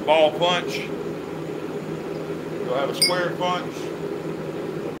 You have a ball punch. You'll have a square punch.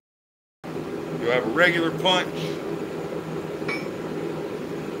 You'll have a regular punch.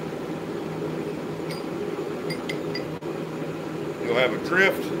 You'll have a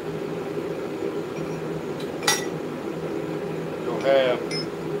drift. You'll have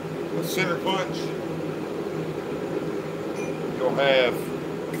a center punch. You'll have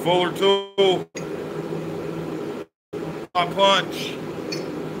fuller tool, punch,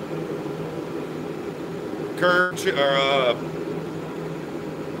 curve,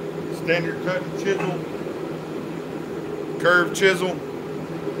 standard cutting chisel, curved chisel,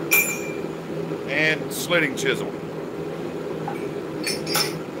 and slitting chisel.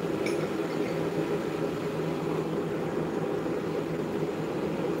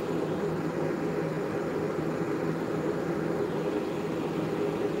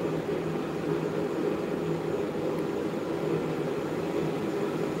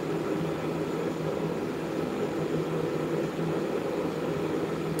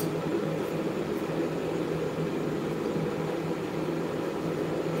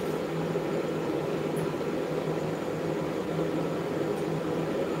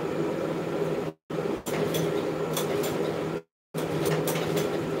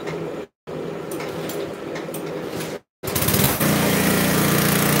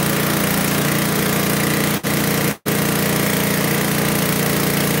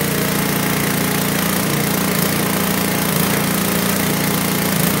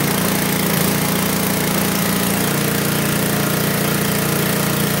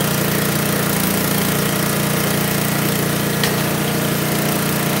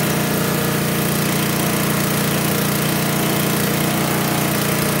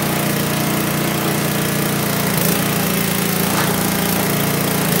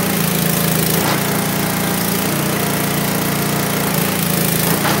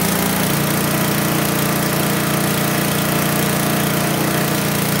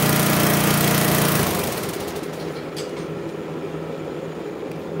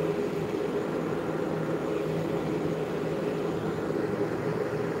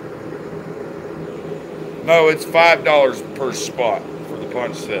 No, it's $5 per spot for the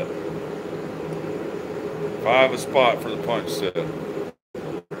punch set. $5 a spot for the punch set.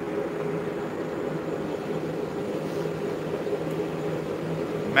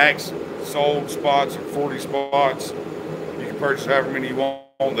 Max sold spots are 40 spots. You can purchase however many you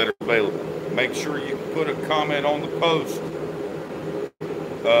want that are available. Make sure you put a comment on the post.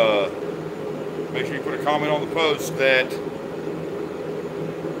 Make sure you put a comment on the post that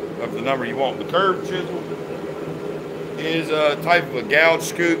of the number you want. The curved chisel is a type of a gouge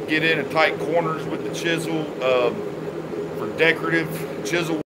scoop. Get in and tight corners with the chisel for decorative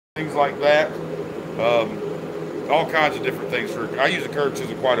chisel, things like that. All kinds of different things. I use a curved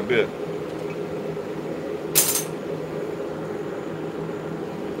chisel quite a bit.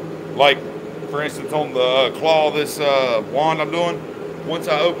 Like, for instance, on the claw of this wand I'm doing, once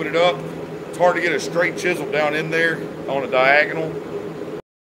I open it up, it's hard to get a straight chisel down in there on a diagonal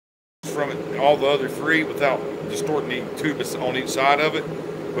from it, all the other three without distorting the tube on each side of it.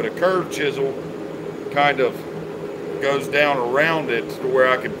 But a curved chisel kind of goes down around it to where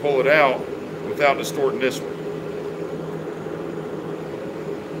I can pull it out without distorting this one.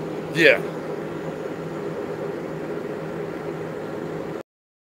 Yeah.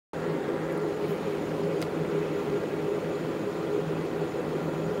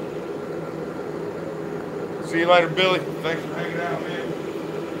 See you later, Billy. Thanks for hanging out, man.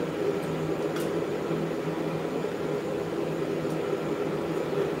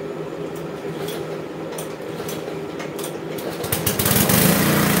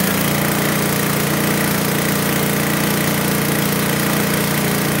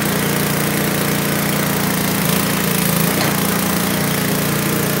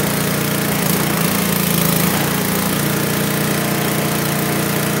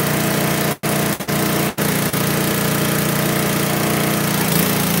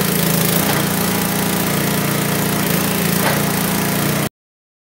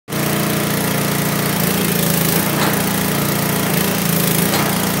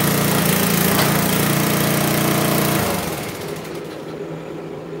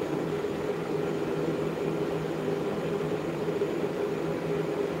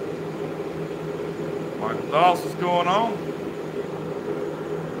 What else is going on?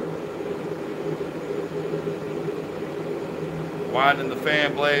 Widening the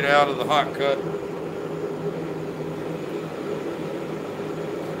fan blade out of the hot cut.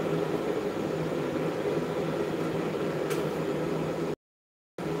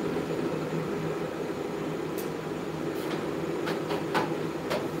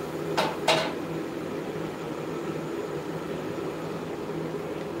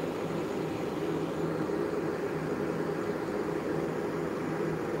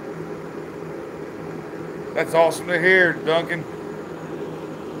 That's awesome to hear, Duncan.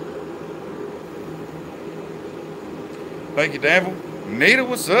 Thank you, Danville. Nita,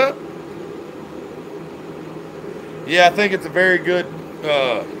 what's up? Yeah, I think it's a very good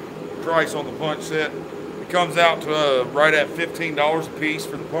price on the punch set. It comes out to right at $15 a piece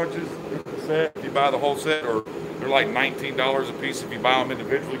for the punches set if you buy the whole set, or they're like $19 a piece if you buy them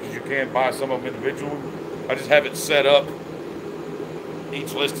individually, because you can buy some of them individually. I just have it set up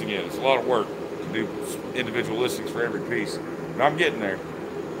each listing in. It's a lot of work to do individual listings for every piece, and I'm getting there.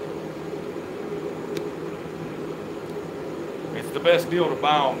 It's the best deal to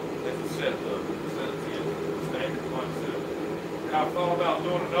buy them as a set though. Standard punch set. And I thought about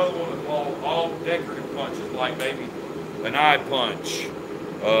doing another one of all decorative punches, like maybe an eye punch,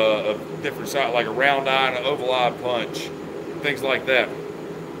 a different size, like a round eye and an oval eye punch, things like that.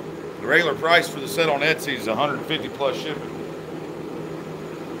 The regular price for the set on Etsy is $150 plus shipping.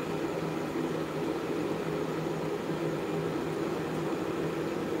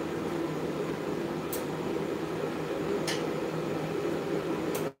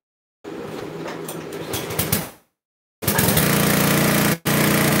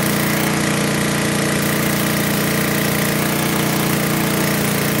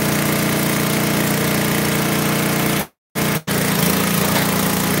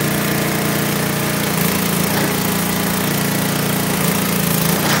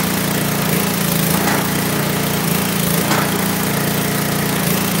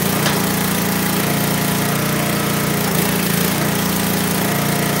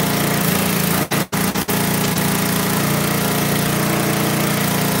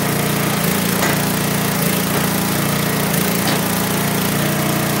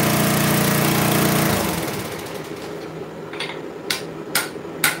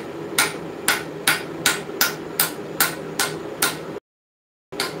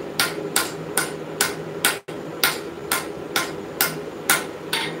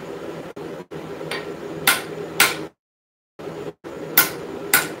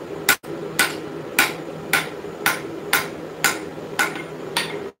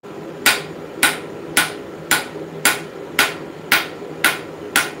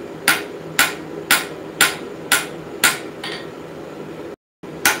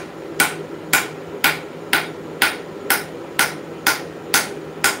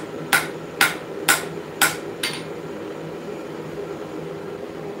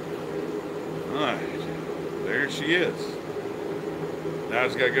 She is. Now I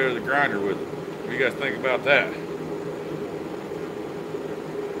just got to go to the grinder with it. What do you guys think about that?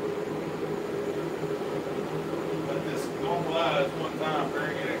 Let this normalize one time,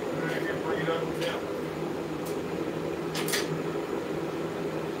 bring it up with him.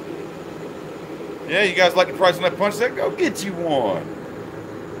 Yeah, you guys like the price on that punch set? Go get you one.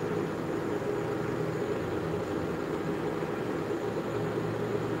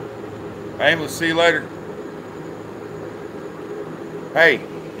 Hey, we'll see you later. Hey,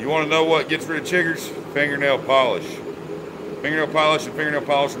 you want to know what gets rid of chiggers? Fingernail polish. Fingernail polish and fingernail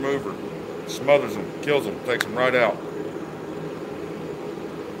polish remover. Smothers them, kills them, takes them right out.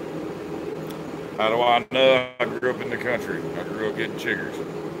 How do I know? I grew up in the country. I grew up getting chiggers.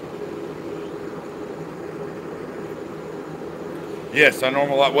 Yes, I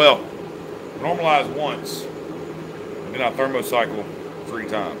normalize once, and then I thermocycle 3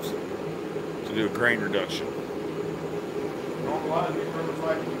 times to do a grain reduction. Normalizing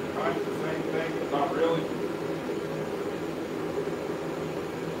thermocycling is kind of the same thing, but not really.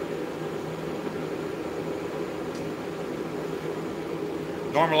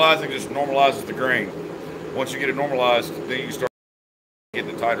 Normalizing just normalizes the grain. Once you get it normalized, then you start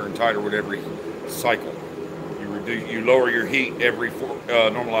getting it tighter and tighter with every cycle. You lower your heat every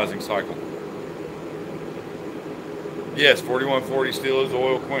normalizing cycle. Yes, 4140 still is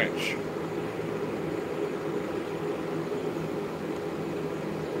oil quench.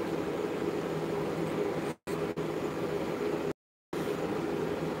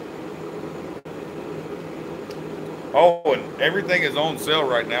 Oh, and everything is on sale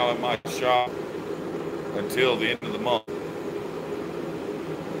right now in my shop until the end of the month.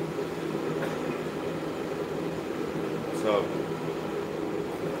 So,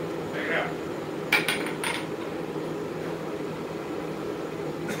 check it out.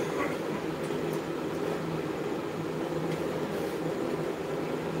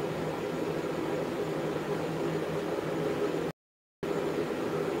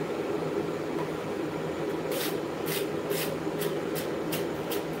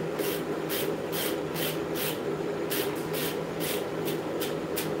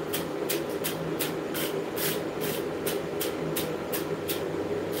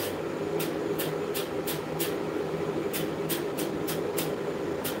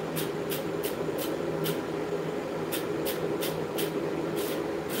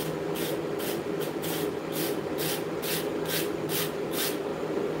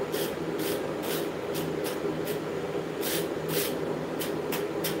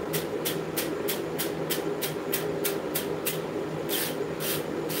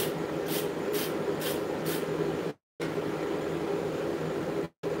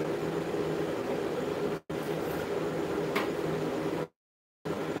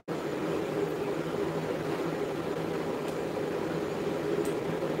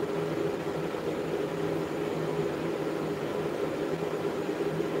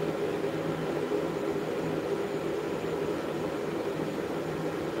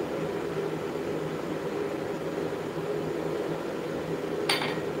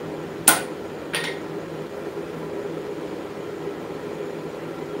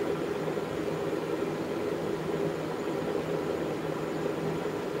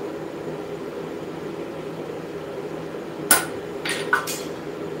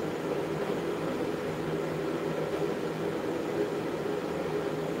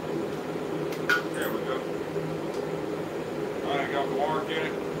 off the mark in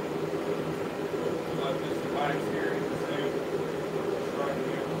it. Let this device here in the same. Strike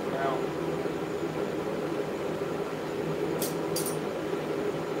it out.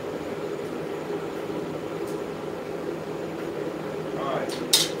 Alright,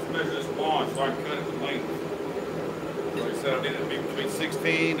 let's measure this bond so I can cut it to length. Like I said, I need it to be between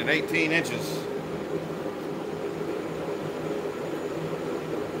 16 and 18 inches.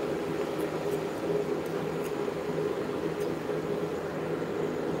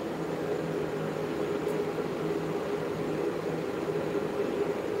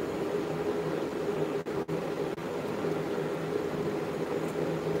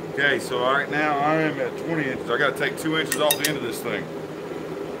 Okay, so right now I am at 20 inches. I got to take 2 inches off the end of this thing.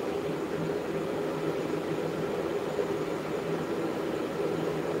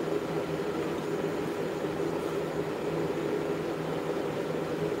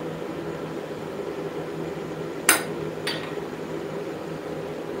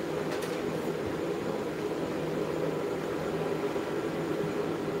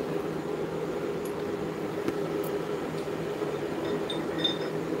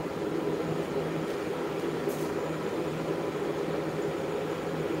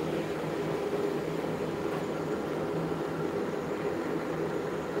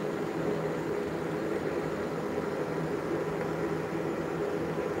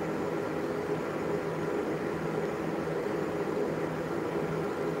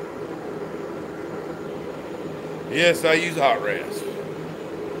 Yes, I use hot ras.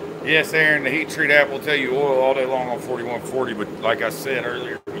 Yes, Aaron, the heat treat app will tell you oil all day long on 4140, but like I said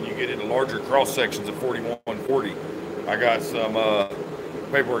earlier, when you get into larger cross sections of 4140, I got some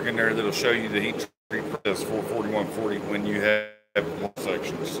paperwork in there that'll show you the heat treat process for 4140 when you have cross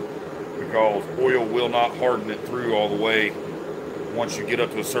sections, because oil will not harden it through all the way. Once you get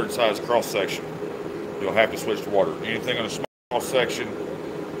up to a certain size cross section, you'll have to switch to water. Anything on a small section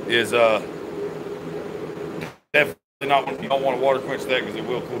is definitely not. You don't want to water quench that because it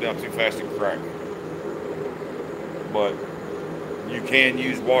will cool down too fast and crack. But you can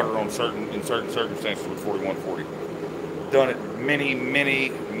use water on in certain circumstances with 4140. Done it many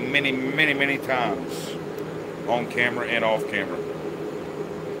times on camera and off camera.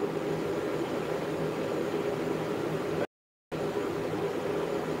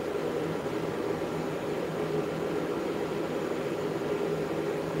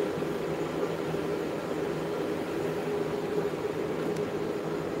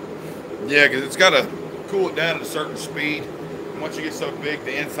 Yeah, because it's got to cool it down at a certain speed. And once you get so big,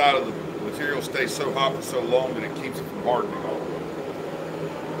 the inside of the material stays so hot for so long that it keeps it from hardening all the way.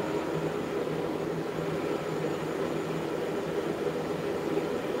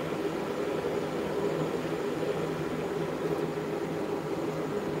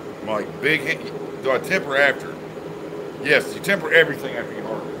 Like do I temper after? Yes, you temper everything after you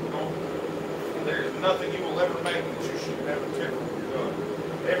harden it. There's nothing you will ever make that you shouldn't have to temper when you're done.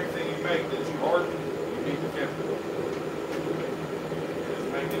 Everything you make that you harden, you need to temper. Just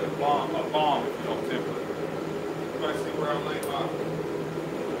make it a bomb if you don't temper it. Everybody see where I lay my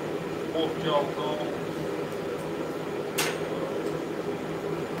wolf jaw on?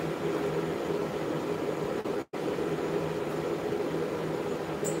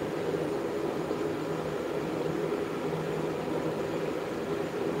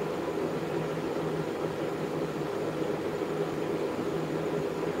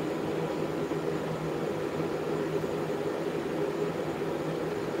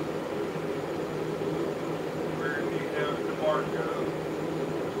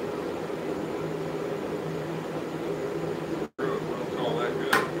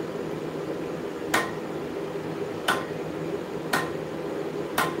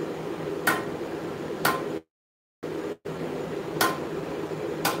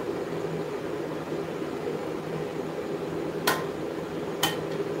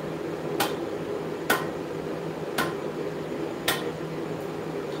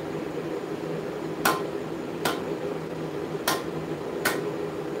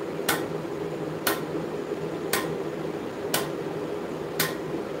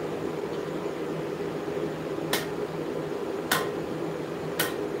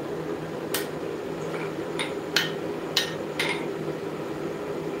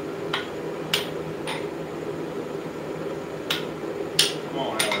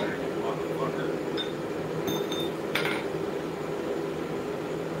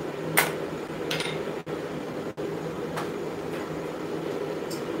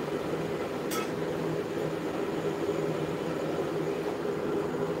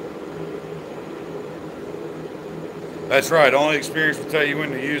 That's right. Only experience will tell you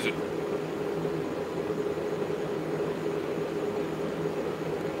when to use it.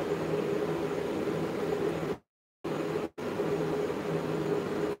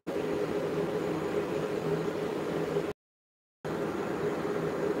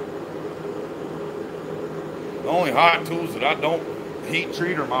 The only hot tools that I don't heat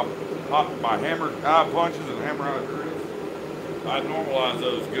treat are my hammer eye punches and hammer eye drills. I normalize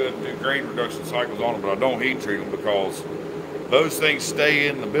those good, do grain reduction cycles on them, but I don't heat treat them because those things stay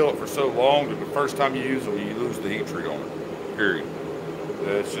in the billet for so long that the first time you use them, you lose the heat treat on it. Period.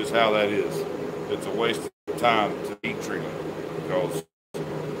 That's just how that is. It's a waste of time to heat treat them because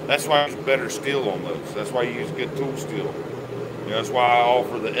that's why I use better steel on those. That's why you use good tool steel. You know, that's why I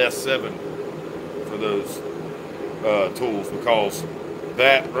offer the S7 for those tools, because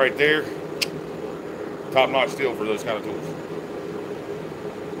that right there, top-notch steel for those kind of tools.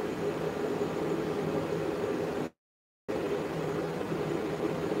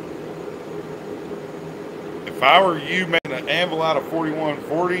 If I were you making an anvil out of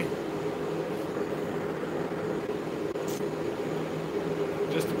 4140,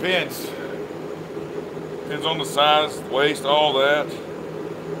 just depends. Depends on the size, the waist, all that.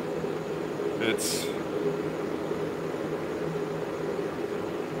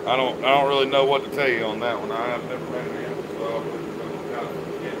 I don't really know what to tell you on that one. I've never made an anvil, so I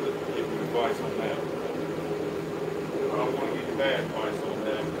can't give you advice on that. I don't want to give you bad advice on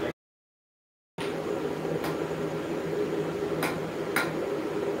that.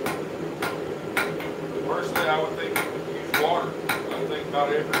 Personally, I would think you would use water. I think about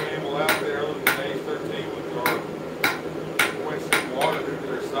every animal out there other than age 13 which are quenching water due to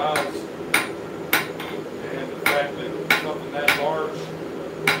their size and the fact that something that large,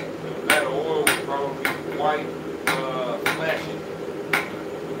 that oil would probably be quite flashy. It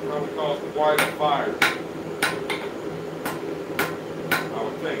would probably cause quite a fire. I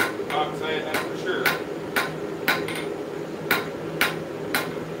would think. I'm not saying that for sure.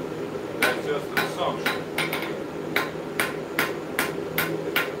 That's just an assumption.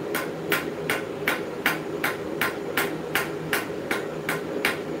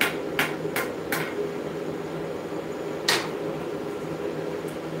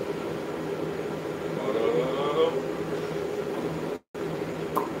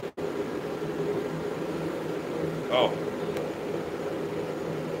 Oh.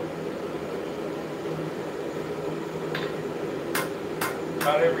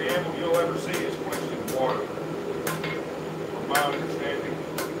 Not every animal you'll ever see is quenched in water. From my understanding,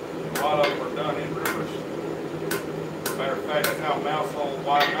 a lot of them are done in rivers. Matter of fact, that's how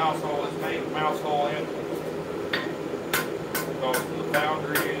why mouse hole is named mouse hole animals. Because the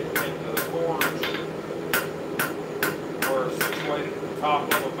foundry and the forge were situated at the top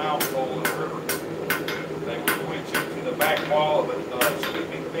of a mouse hole in a river. They would quench into the back wall of a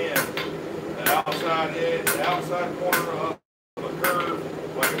sleeping bend. The outside edge, the outside corner of a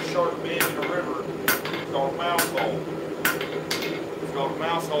curve, like a sharp bend in a river, it's called a mouse hole. It's called a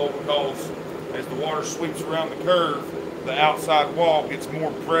mouse hole because as the water sweeps around the curve, the outside wall gets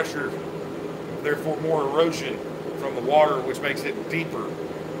more pressure, therefore more erosion from the water, which makes it deeper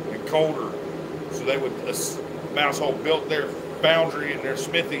and colder. So they would, a mouse hole built their foundry and their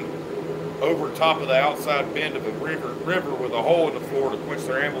smithy over top of the outside bend of a river with a hole in the floor to quench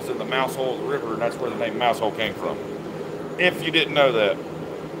their anvils in the mouse hole of the river, and that's where the name mouse hole came from. If you didn't know that.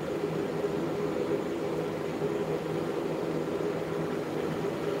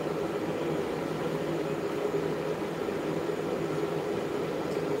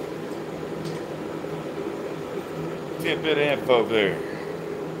 Tidbit of info there.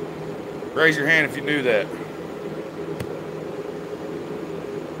 Raise your hand if you knew that.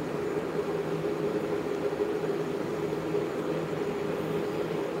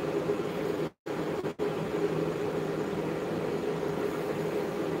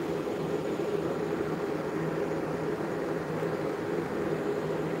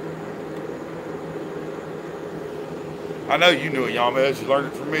 I know you knew it, Yamez. You learned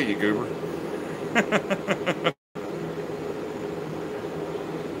it from me, you goober.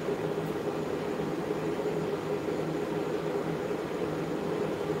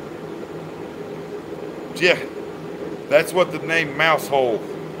 Yeah, that's what the name mouse hole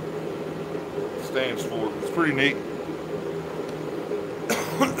stands for. It's pretty neat.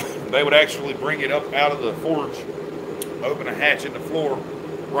 They would actually bring it up out of the forge, open a hatch in the floor,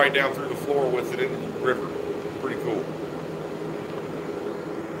 right down through the floor with it into the river. Pretty cool.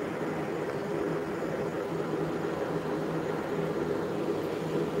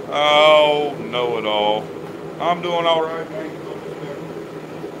 Oh, know it all. I'm doing all right, man.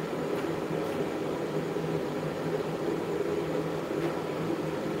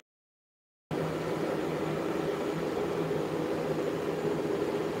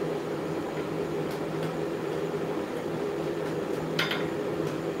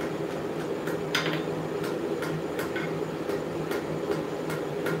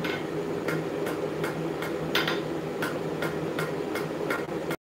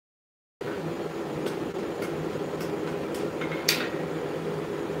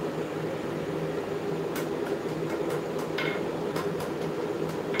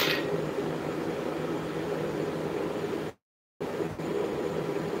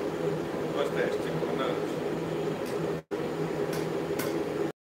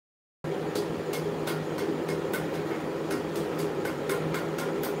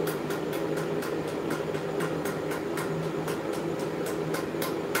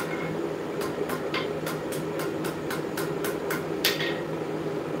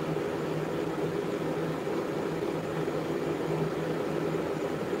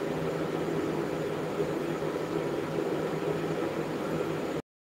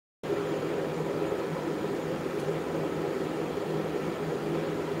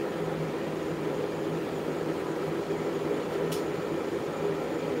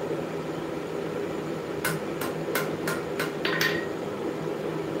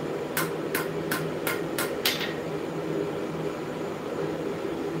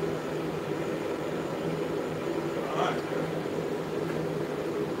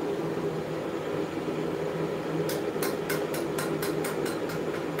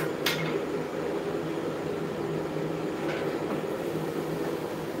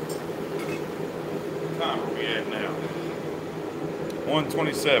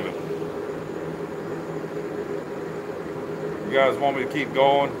 127. You guys want me to keep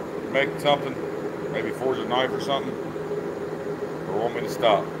going, make something, maybe forge a knife or something, or want me to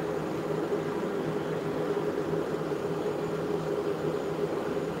stop?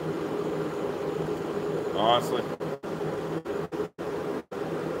 Honestly.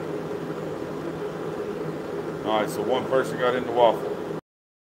 Alright, so one person got in the waffle.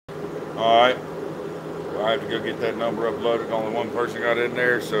 Alright. Well, I have to go get that number uploaded. Only one person got in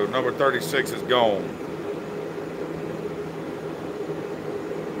there, so number 36 is gone.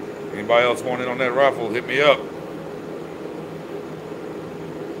 Anybody else want in on that raffle, hit me up.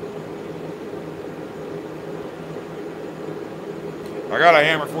 I got a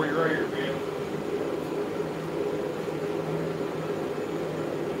hammer for you right here, man.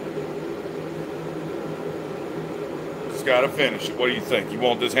 Just gotta finish it. What do you think? You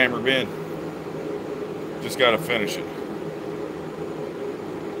want this hammer, Ben? Just gotta finish it.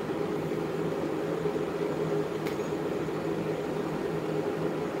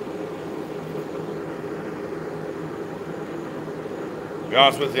 To be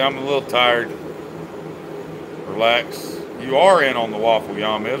honest with you, I'm a little tired. Relax. You are in on the waffle,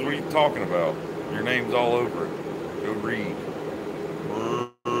 Yamez. What are you talking about? Your name's all over it. Go read.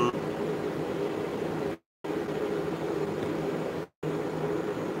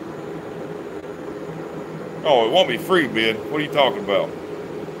 Oh, it won't be free, Ben. What are you talking about?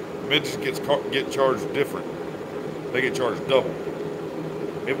 Midgets get charged different. They get charged double.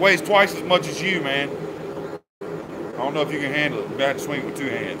 It weighs twice as much as you, man. I don't know if you can handle it. You got to swing it with two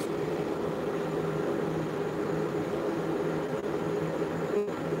hands.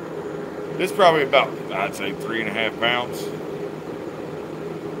 This is probably about, I'd say, 3.5 pounds.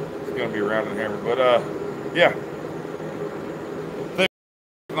 It's gonna be a rounded hammer, but yeah. Thank you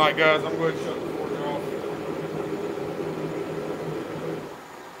for tonight, guys. I'm going to shut the forge off.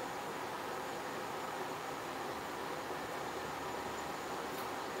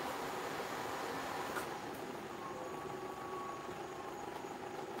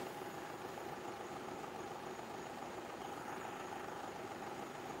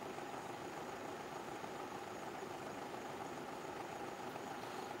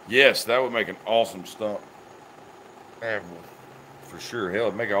 Yes, that would make an awesome stump anvil. For sure. Hell,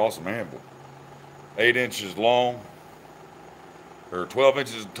 it'd make an awesome anvil. 8 inches long, or 12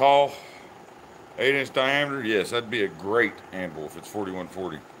 inches tall, 8-inch diameter. Yes, that'd be a great anvil if it's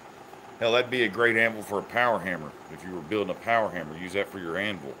 4140. Hell, that'd be a great anvil for a power hammer. If you were building a power hammer, use that for your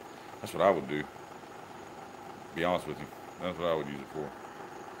anvil. That's what I would do. To be honest with you, that's what I would use it for.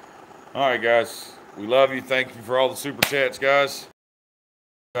 All right, guys. We love you. Thank you for all the super chats, guys.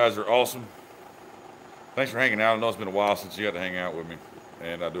 You guys are awesome. Thanks for hanging out. I know it's been a while since you got to hang out with me,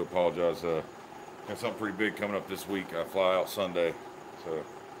 and I do apologize. Got something pretty big coming up this week. I fly out Sunday, so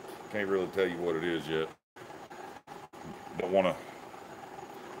can't really tell you what it is yet. Don't want to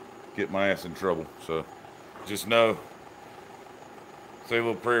get my ass in trouble, so just know, say a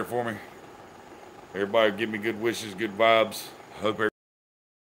little prayer for me. Everybody give me good wishes, good vibes. Hope everybody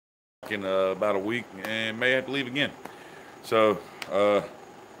in about a week and may have to leave again. So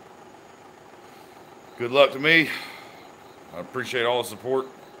good luck to me. I appreciate all the support,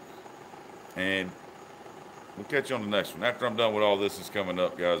 and we'll catch you on the next one. After I'm done with all this that's coming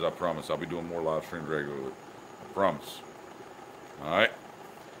up, guys, I promise I'll be doing more live streams regularly. I promise. All right.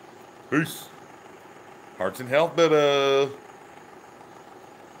 Peace. Hearts and health, baby.